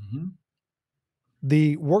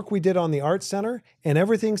 the work we did on the Arts Center, and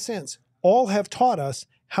everything since, all have taught us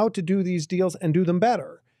how to do these deals and do them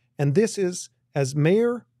better. And this is, as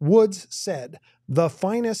Mayor Woods said, the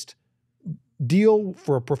finest deal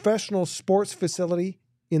for a professional sports facility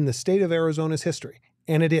in the state of Arizona's history.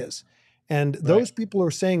 And it is. And those people who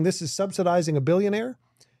are saying this is subsidizing a billionaire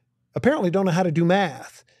apparently don't know how to do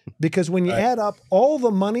math. Because when you add up all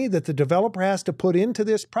the money that the developer has to put into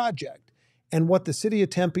this project and what the city of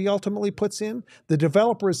Tempe ultimately puts in, the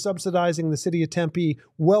developer is subsidizing the city of Tempe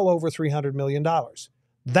well over $300 million.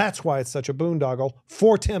 That's why it's such a boondoggle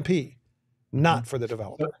for Tempe, not for the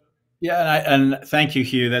developer. Yeah, and thank you,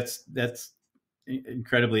 Hugh. That's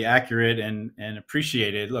incredibly accurate and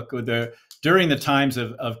appreciated. Look, during the times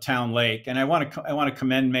of Town Lake, and I want to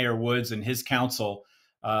commend Mayor Woods and his council.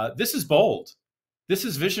 This is bold. This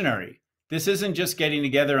is visionary. This isn't just getting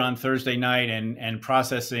together on Thursday night and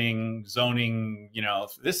processing zoning. You know,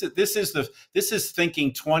 this is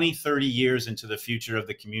thinking 20, 30 years into the future of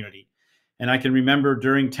the community. And I can remember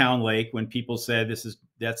during Town Lake when people said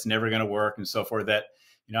that's never going to work and so forth. That,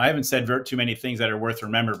 you know, I haven't said too many things that are worth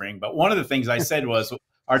remembering, but one of the things I said was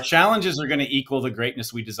our challenges are going to equal the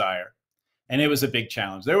greatness we desire. And it was a big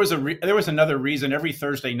challenge. There was another reason every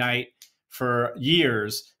Thursday night for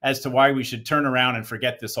years as to why we should turn around and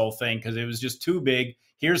forget this whole thing, because it was just too big.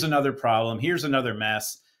 Here's another problem. Here's another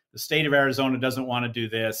mess. The state of Arizona doesn't want to do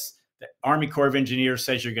this. The Army Corps of Engineers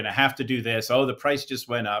says you're going to have to do this. Oh, the price just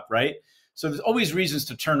went up, right? So there's always reasons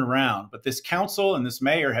to turn around. But this council and this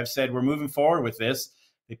mayor have said, we're moving forward with this.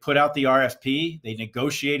 They put out the RFP. They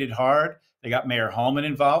negotiated hard. They got Mayor Hallman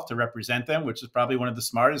involved to represent them, which is probably one of the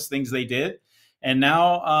smartest things they did. And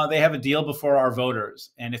now they have a deal before our voters.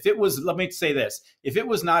 And if it was, let me say this, if it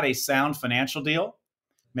was not a sound financial deal,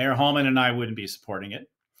 Mayor Hallman and I wouldn't be supporting it.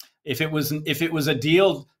 If it was a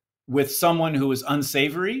deal with someone who was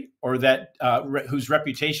unsavory or that whose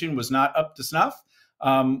reputation was not up to snuff,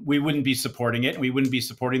 we wouldn't be supporting it. We wouldn't be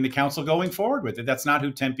supporting the council going forward with it. That's not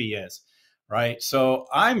who Tempe is, right? So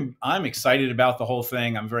I'm excited about the whole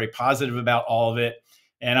thing. I'm very positive about all of it,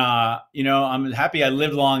 and I'm happy I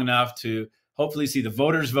lived long enough to hopefully see the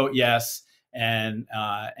voters vote yes and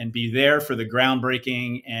be there for the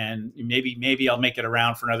groundbreaking, and maybe I'll make it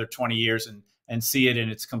around for another 20 years and see it in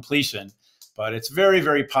its completion. But it's very,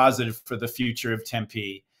 very positive for the future of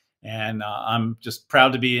Tempe. And I'm just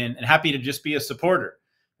proud to be and happy to just be a supporter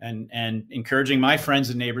and encouraging my friends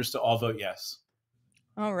and neighbors to all vote yes.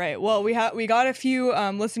 All right. Well, we got a few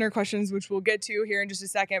listener questions, which we'll get to here in just a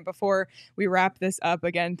second before we wrap this up.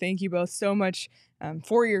 Again, thank you both so much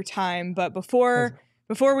for your time. But before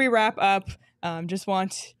we wrap up, just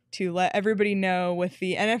want to let everybody know with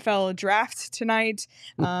the NFL draft tonight,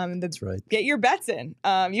 that's right. Get your bets in.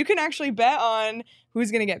 You can actually bet on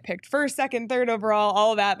who's going to get picked first, second, third overall,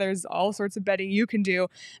 all of that. There's all sorts of betting you can do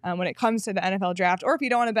when it comes to the NFL draft. Or if you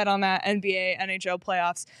don't want to bet on that, NBA, NHL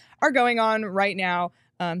playoffs are going on right now.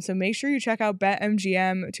 So make sure you check out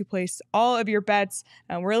BetMGM to place all of your bets.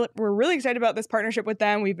 We're really excited about this partnership with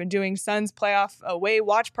them. We've been doing Suns playoff away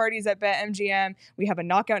watch parties at BetMGM. We have a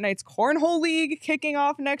Knockout Nights Cornhole League kicking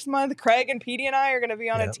off next month. Craig and Petey and I are going to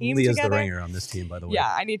be on a team Leah's together. the ringer on this team, by the way.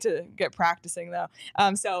 Yeah, I need to get practicing though.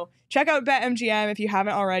 So check out BetMGM if you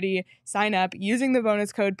haven't already. Sign up using the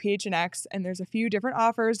bonus code PHNX, and there's a few different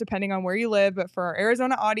offers depending on where you live. But for our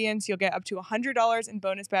Arizona audience, you'll get up to $100 in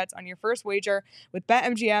bonus bets on your first wager with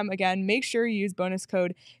BetMGM. Again, make sure you use bonus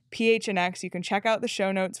code PHNX. You can check out the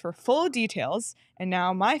show notes for full details. And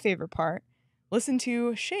now my favorite part, listen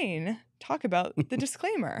to Shane talk about the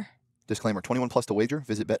disclaimer. Disclaimer, 21 plus to wager.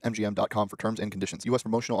 Visit BetMGM.com for terms and conditions. U.S.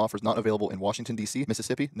 promotional offers not available in Washington, D.C.,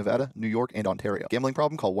 Mississippi, Nevada, New York, and Ontario. Gambling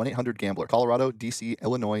problem? Call 1-800-GAMBLER. Colorado, D.C.,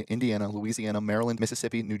 Illinois, Indiana, Louisiana, Maryland,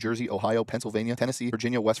 Mississippi, New Jersey, Ohio, Pennsylvania, Tennessee,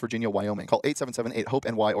 Virginia, West Virginia, Wyoming. Call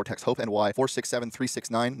 877-8-HOPE-NY or text HOPE-NY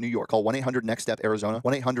 467-369, New York. Call 1-800-NEXT-STEP, Arizona.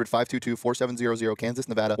 1-800-522-4700, Kansas,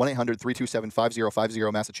 Nevada.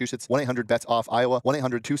 1-800-327-5050, Massachusetts. 1-800-BETS-OFF, Iowa.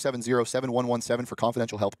 1-800-270-7117 for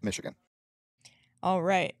confidential help, Michigan. All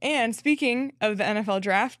right. And speaking of the NFL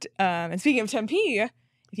draft, and speaking of Tempe, if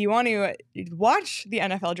you want to watch the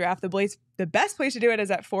NFL draft, the best place to do it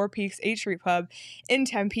is at Four Peaks 8th Street Pub in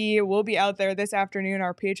Tempe. We'll be out there this afternoon.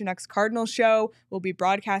 Our PHNX Cardinals show will be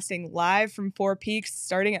broadcasting live from Four Peaks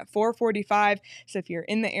starting at 4:45. So if you're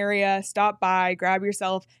in the area, stop by, grab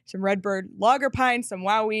yourself some Redbird Lager Pint, some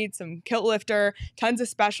Wow Wheat, some Kilt Lifter, tons of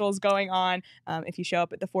specials going on if you show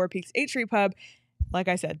up at the Four Peaks 8th Street Pub. Like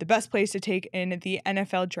I said, the best place to take in the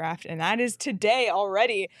NFL draft, and that is today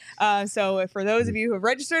already. So for those of you who have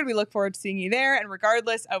registered, we look forward to seeing you there. And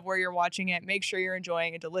regardless of where you're watching it, make sure you're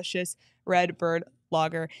enjoying a delicious Redbird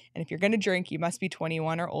Lager. And if you're going to drink, you must be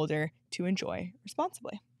 21 or older to enjoy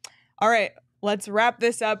responsibly. All right, let's wrap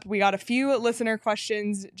this up. We got a few listener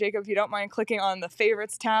questions. Jacob, if you don't mind clicking on the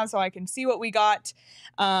favorites tab so I can see what we got.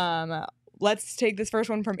 Let's take this first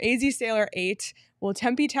one from AZ Sailor 8. Will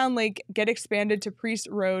Tempe Town Lake get expanded to Priest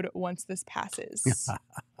Road once this passes?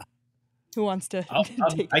 Who wants to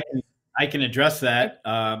take it? I can address that.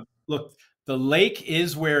 Look, the lake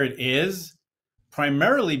is where it is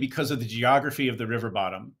primarily because of the geography of the river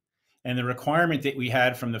bottom and the requirement that we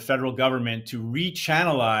had from the federal government to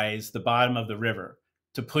rechannelize the bottom of the river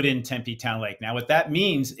to put in Tempe Town Lake. Now, what that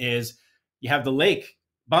means is you have the lake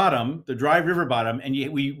bottom, the dry river bottom, and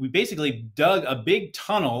we basically dug a big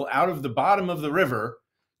tunnel out of the bottom of the river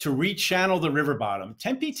to rechannel the river bottom.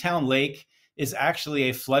 Tempe Town Lake is actually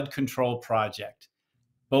a flood control project,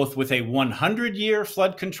 both with a 100-year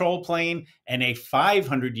flood control plan and a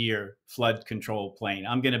 500-year flood control plan.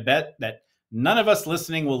 I'm going to bet that none of us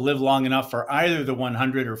listening will live long enough for either the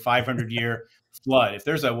 100 or 500-year flood. If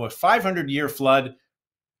there's a 500-year flood,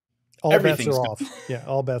 all bets are off. Yeah,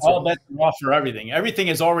 all bets are off for everything. Everything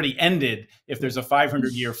has already ended if there's a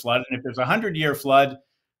 500-year flood. And if there's a 100-year flood,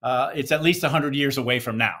 it's at least 100 years away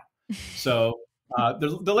from now. So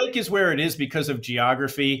the lake is where it is because of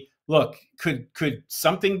geography. Look, could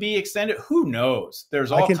something be extended? Who knows?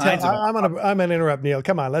 There's all kinds of... I'm gonna interrupt Neil.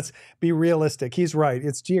 Come on, let's be realistic. He's right.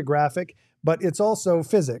 It's geographic, but it's also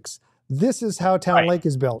physics. This is how Town Lake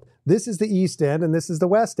is built. This is the east end and this is the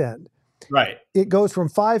west end. Right. It goes from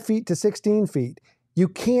 5 feet to 16 feet. You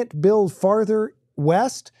can't build farther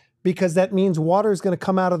west because that means water is going to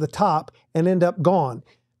come out of the top and end up gone.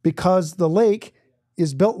 Because the lake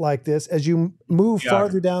is built like this, as you move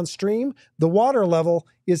farther downstream, the water level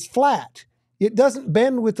is flat. It doesn't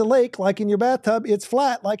bend with the lake like in your bathtub. It's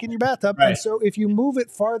flat like in your bathtub. Right. And so if you move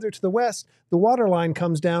it farther to the west, the water line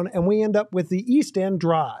comes down and we end up with the east end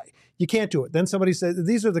dry. You can't do it. Then somebody said,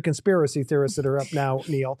 these are the conspiracy theorists that are up now,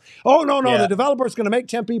 Neil. Oh, no, the developer's going to make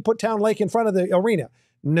Tempe put Town Lake in front of the arena.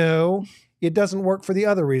 No, it doesn't work for the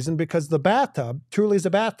other reason, because the bathtub truly is a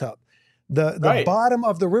bathtub. The bottom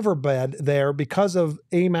of the riverbed there, because of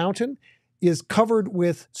a mountain, is covered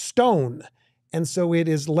with stone. And so it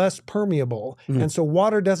is less permeable. And so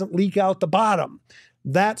water doesn't leak out the bottom.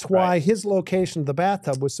 That's why his location of the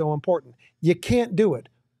bathtub was so important. You can't do it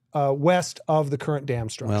west of the current dam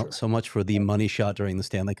structure. Well, so much for the money shot during the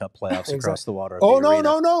Stanley Cup playoffs across the water. Oh,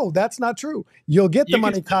 no. That's not true. You'll get the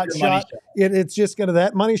money shot. It's just going to,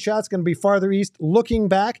 that money shot's going to be farther east looking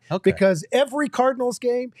back, because every Cardinals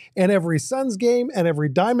game and every Suns game and every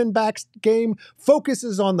Diamondbacks game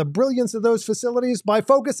focuses on the brilliance of those facilities by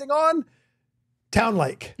focusing on Town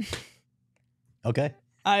Lake. Okay.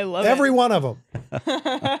 I love every one of them.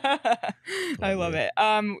 I love it.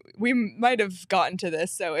 We might have gotten to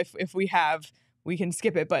this, so if we have, we can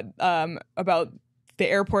skip it. But about the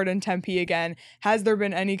airport in Tempe again, has there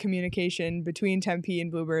been any communication between Tempe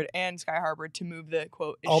and Bluebird and Sky Harbor to move the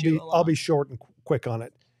quote issue along? I'll be short and quick on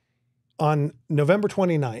it. On November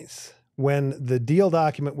 29th, when the deal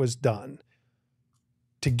document was done,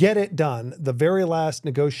 to get it done, the very last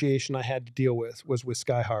negotiation I had to deal with was with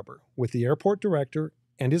Sky Harbor, with the airport director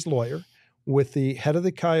and his lawyer, with the head of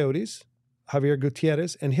the Coyotes, Javier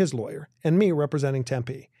Gutierrez, and his lawyer, and me representing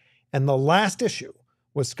Tempe. And the last issue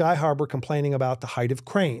was Sky Harbor complaining about the height of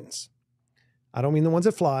cranes. I don't mean the ones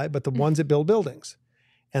that fly, but the ones that build buildings.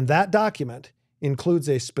 And that document includes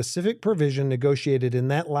a specific provision negotiated in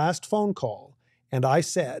that last phone call. And I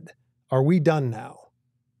said, are we done now?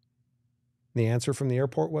 The answer from the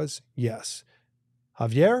airport was yes.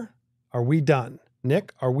 Javier, are we done?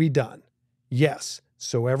 Nick, are we done? Yes.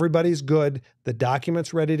 So everybody's good. The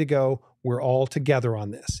document's ready to go. We're all together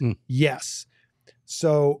on this. Yes.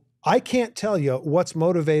 So I can't tell you what's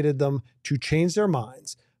motivated them to change their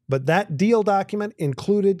minds, but that deal document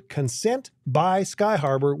included consent by Sky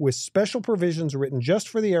Harbor with special provisions written just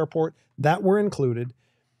for the airport that were included.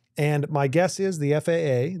 And my guess is the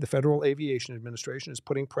FAA, the Federal Aviation Administration, is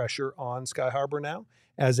putting pressure on Sky Harbor now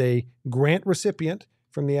as a grant recipient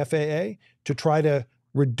from the FAA to try to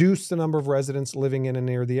reduce the number of residents living in and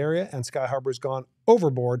near the area, and Sky Harbor's gone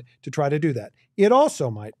overboard to try to do that. It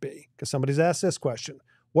also might be, because somebody's asked this question,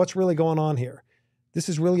 what's really going on here? This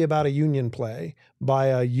is really about a union play by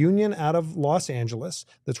a union out of Los Angeles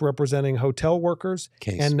that's representing hotel workers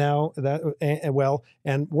and now that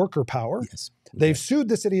and worker power. Yes. They've sued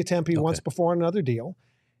the city of Tempe once before on another deal.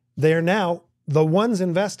 They are now the ones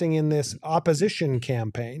investing in this opposition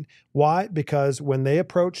campaign. Why? Because when they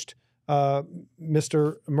approached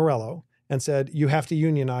Mr. Morello and said, you have to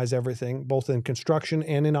unionize everything, both in construction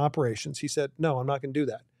and in operations, he said, no, I'm not going to do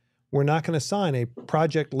that. We're not going to sign a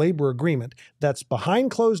project labor agreement that's behind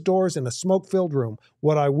closed doors in a smoke-filled room.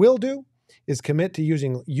 What I will do is commit to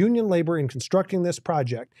using union labor in constructing this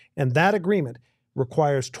project, and that agreement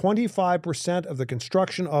requires 25% of the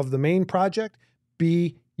construction of the main project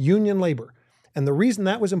be union labor. And the reason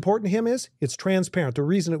that was important to him is it's transparent. The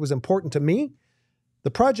reason it was important to me, the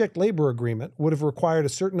project labor agreement would have required a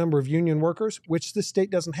certain number of union workers, which the state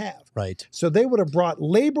doesn't have. Right. So they would have brought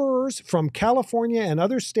laborers from California and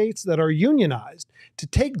other states that are unionized to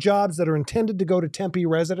take jobs that are intended to go to Tempe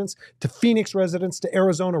residents, to Phoenix residents, to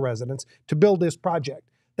Arizona residents to build this project.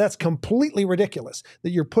 That's completely ridiculous that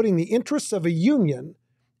you're putting the interests of a union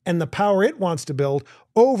and the power it wants to build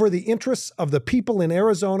over the interests of the people in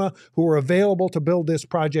Arizona who are available to build this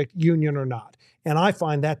project, union or not. And I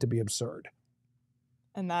find that to be absurd.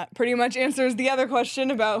 And that pretty much answers the other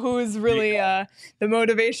question about who is really the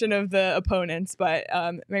motivation of the opponents. But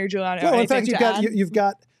Mayor Giuliano, well, in fact, anything you've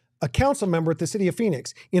got a council member at the city of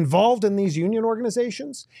Phoenix involved in these union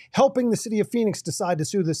organizations, helping the city of Phoenix decide to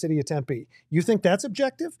sue the city of Tempe. You think that's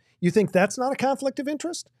objective? You think that's not a conflict of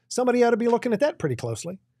interest? Somebody ought to be looking at that pretty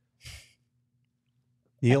closely.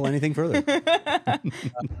 Neil, anything further?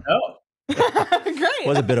 No. Great.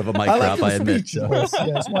 Was a bit of a mic drop, I admit. So.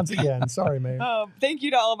 Yes, once again. Sorry, Mayor. Thank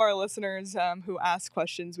you to all of our listeners who ask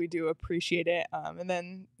questions. We do appreciate it. And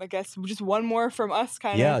then I guess just one more from us,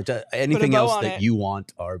 kind of. Yeah. Anything else that you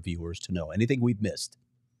want our viewers to know? Anything we've missed?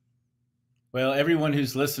 Well, everyone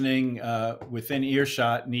who's listening within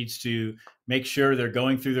earshot needs to make sure they're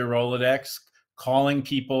going through their Rolodex, calling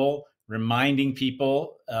people, reminding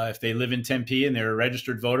people if they live in Tempe and they're a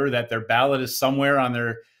registered voter that their ballot is somewhere on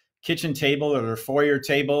their kitchen table or their foyer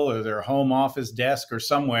table or their home office desk or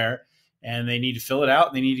somewhere, and they need to fill it out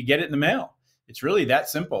and they need to get it in the mail. It's really that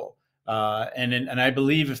simple. And I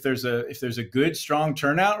believe if there's a good, strong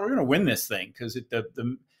turnout, we're going to win this thing, because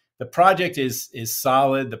the project is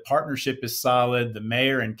solid. The partnership is solid. The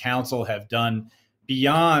mayor and council have done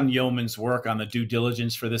beyond yeoman's work on the due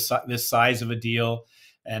diligence for this size of a deal.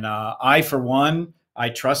 And I, for one, I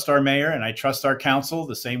trust our mayor and I trust our council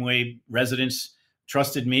the same way residents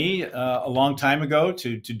trusted me a long time ago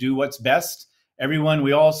to do what's best. Everyone,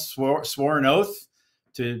 we all swore an oath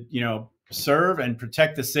to, serve and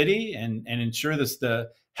protect the city and ensure the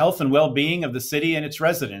health and well-being of the city and its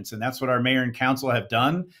residents. And that's what our mayor and council have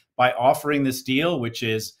done by offering this deal, which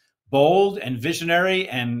is bold and visionary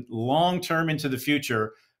and long-term into the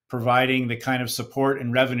future, providing the kind of support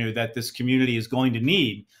and revenue that this community is going to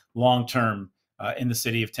need long-term in the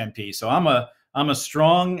city of Tempe. So I'm a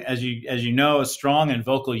strong, as you know, a strong and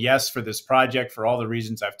vocal yes for this project for all the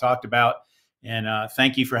reasons I've talked about. And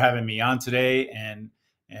thank you for having me on today and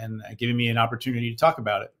giving me an opportunity to talk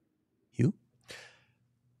about it. Hugh?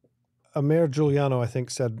 Mayor Giuliano, I think,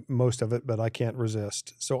 said most of it, but I can't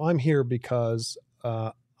resist. So I'm here because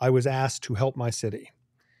I was asked to help my city,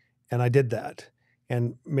 and I did that.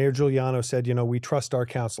 And Mayor Giuliano said, we trust our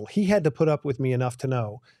council. He had to put up with me enough to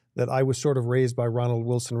know that I was sort of raised by Ronald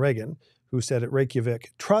Wilson Reagan, who said at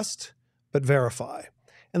Reykjavik, trust, but verify.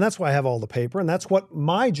 And that's why I have all the paper, and that's what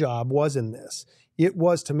my job was in this. It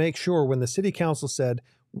was to make sure when the city council said,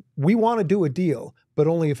 we want to do a deal, but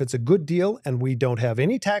only if it's a good deal and we don't have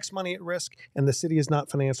any tax money at risk and the city is not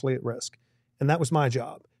financially at risk. And that was my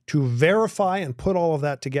job, to verify and put all of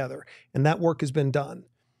that together. And that work has been done.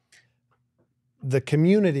 The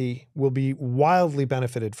community will be wildly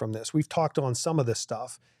benefited from this. We've talked on some of this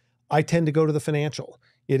stuff. I tend to go to the financial.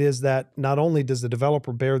 It is that not only does the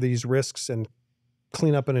developer bear these risks and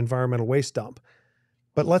clean up an environmental waste dump,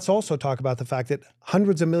 but let's also talk about the fact that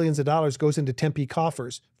hundreds of millions of dollars goes into Tempe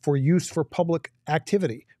coffers for use for public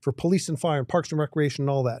activity, for police and fire and parks and recreation and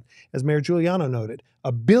all that. As Mayor Giuliano noted,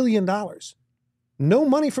 $1 billion. No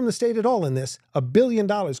money from the state at all in this. $1 billion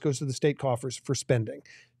goes to the state coffers for spending.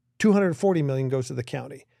 $240 million goes to the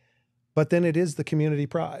county. But then it is the community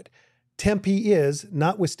pride. Tempe is,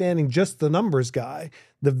 notwithstanding just the numbers guy,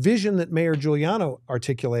 the vision that Mayor Giuliano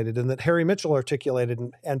articulated and that Harry Mitchell articulated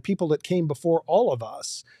and people that came before all of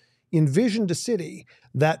us envisioned a city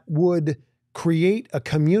that would create a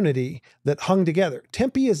community that hung together.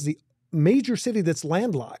 Tempe is the major city that's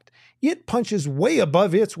landlocked. It punches way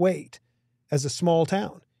above its weight as a small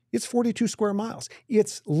town. It's 42 square miles.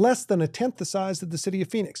 It's less than a tenth the size of the city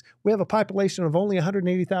of Phoenix. We have a population of only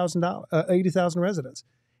 80,000 residents.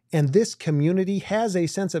 And this community has a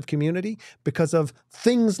sense of community because of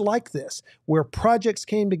things like this, where projects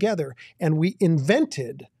came together and we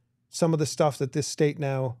invented some of the stuff that this state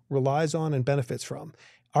now relies on and benefits from.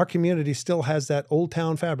 Our community still has that old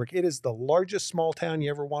town fabric. It is the largest small town you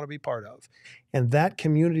ever want to be part of. And that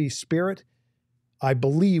community spirit, I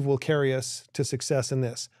believe, will carry us to success in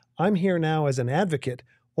this. I'm here now as an advocate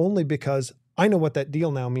only because I know what that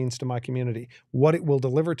deal now means to my community, what it will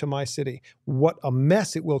deliver to my city, what a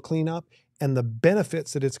mess it will clean up, and the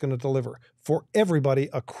benefits that it's going to deliver for everybody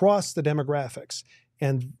across the demographics.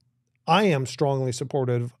 And I am strongly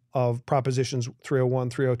supportive of Propositions 301,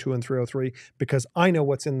 302, and 303 because I know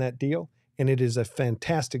what's in that deal, and it is a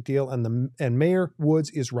fantastic deal. And Mayor Woods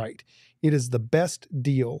is right. It is the best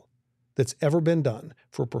deal that's ever been done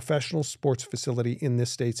for a professional sports facility in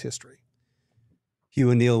this state's history. Hugh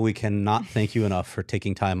and Neil, we cannot thank you enough for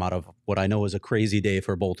taking time out of what I know is a crazy day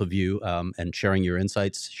for both of you and sharing your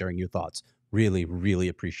insights, sharing your thoughts. Really, really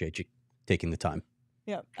appreciate you taking the time.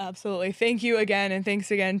 Yep, absolutely. Thank you again. And thanks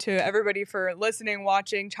again to everybody for listening,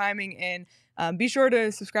 watching, chiming in. Be sure to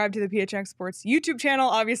subscribe to the PHNX Sports YouTube channel.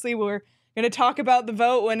 Obviously, we're going to talk about the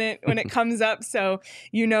vote when it comes up, so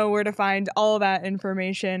you know where to find all of that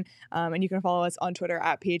information. And you can follow us on Twitter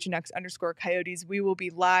at PHNX_Coyotes. We will be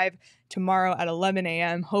live tomorrow at 11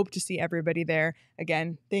 a.m. Hope to see everybody there.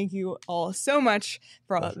 Again, thank you all so much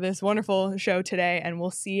for this wonderful show today, and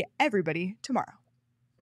we'll see everybody tomorrow.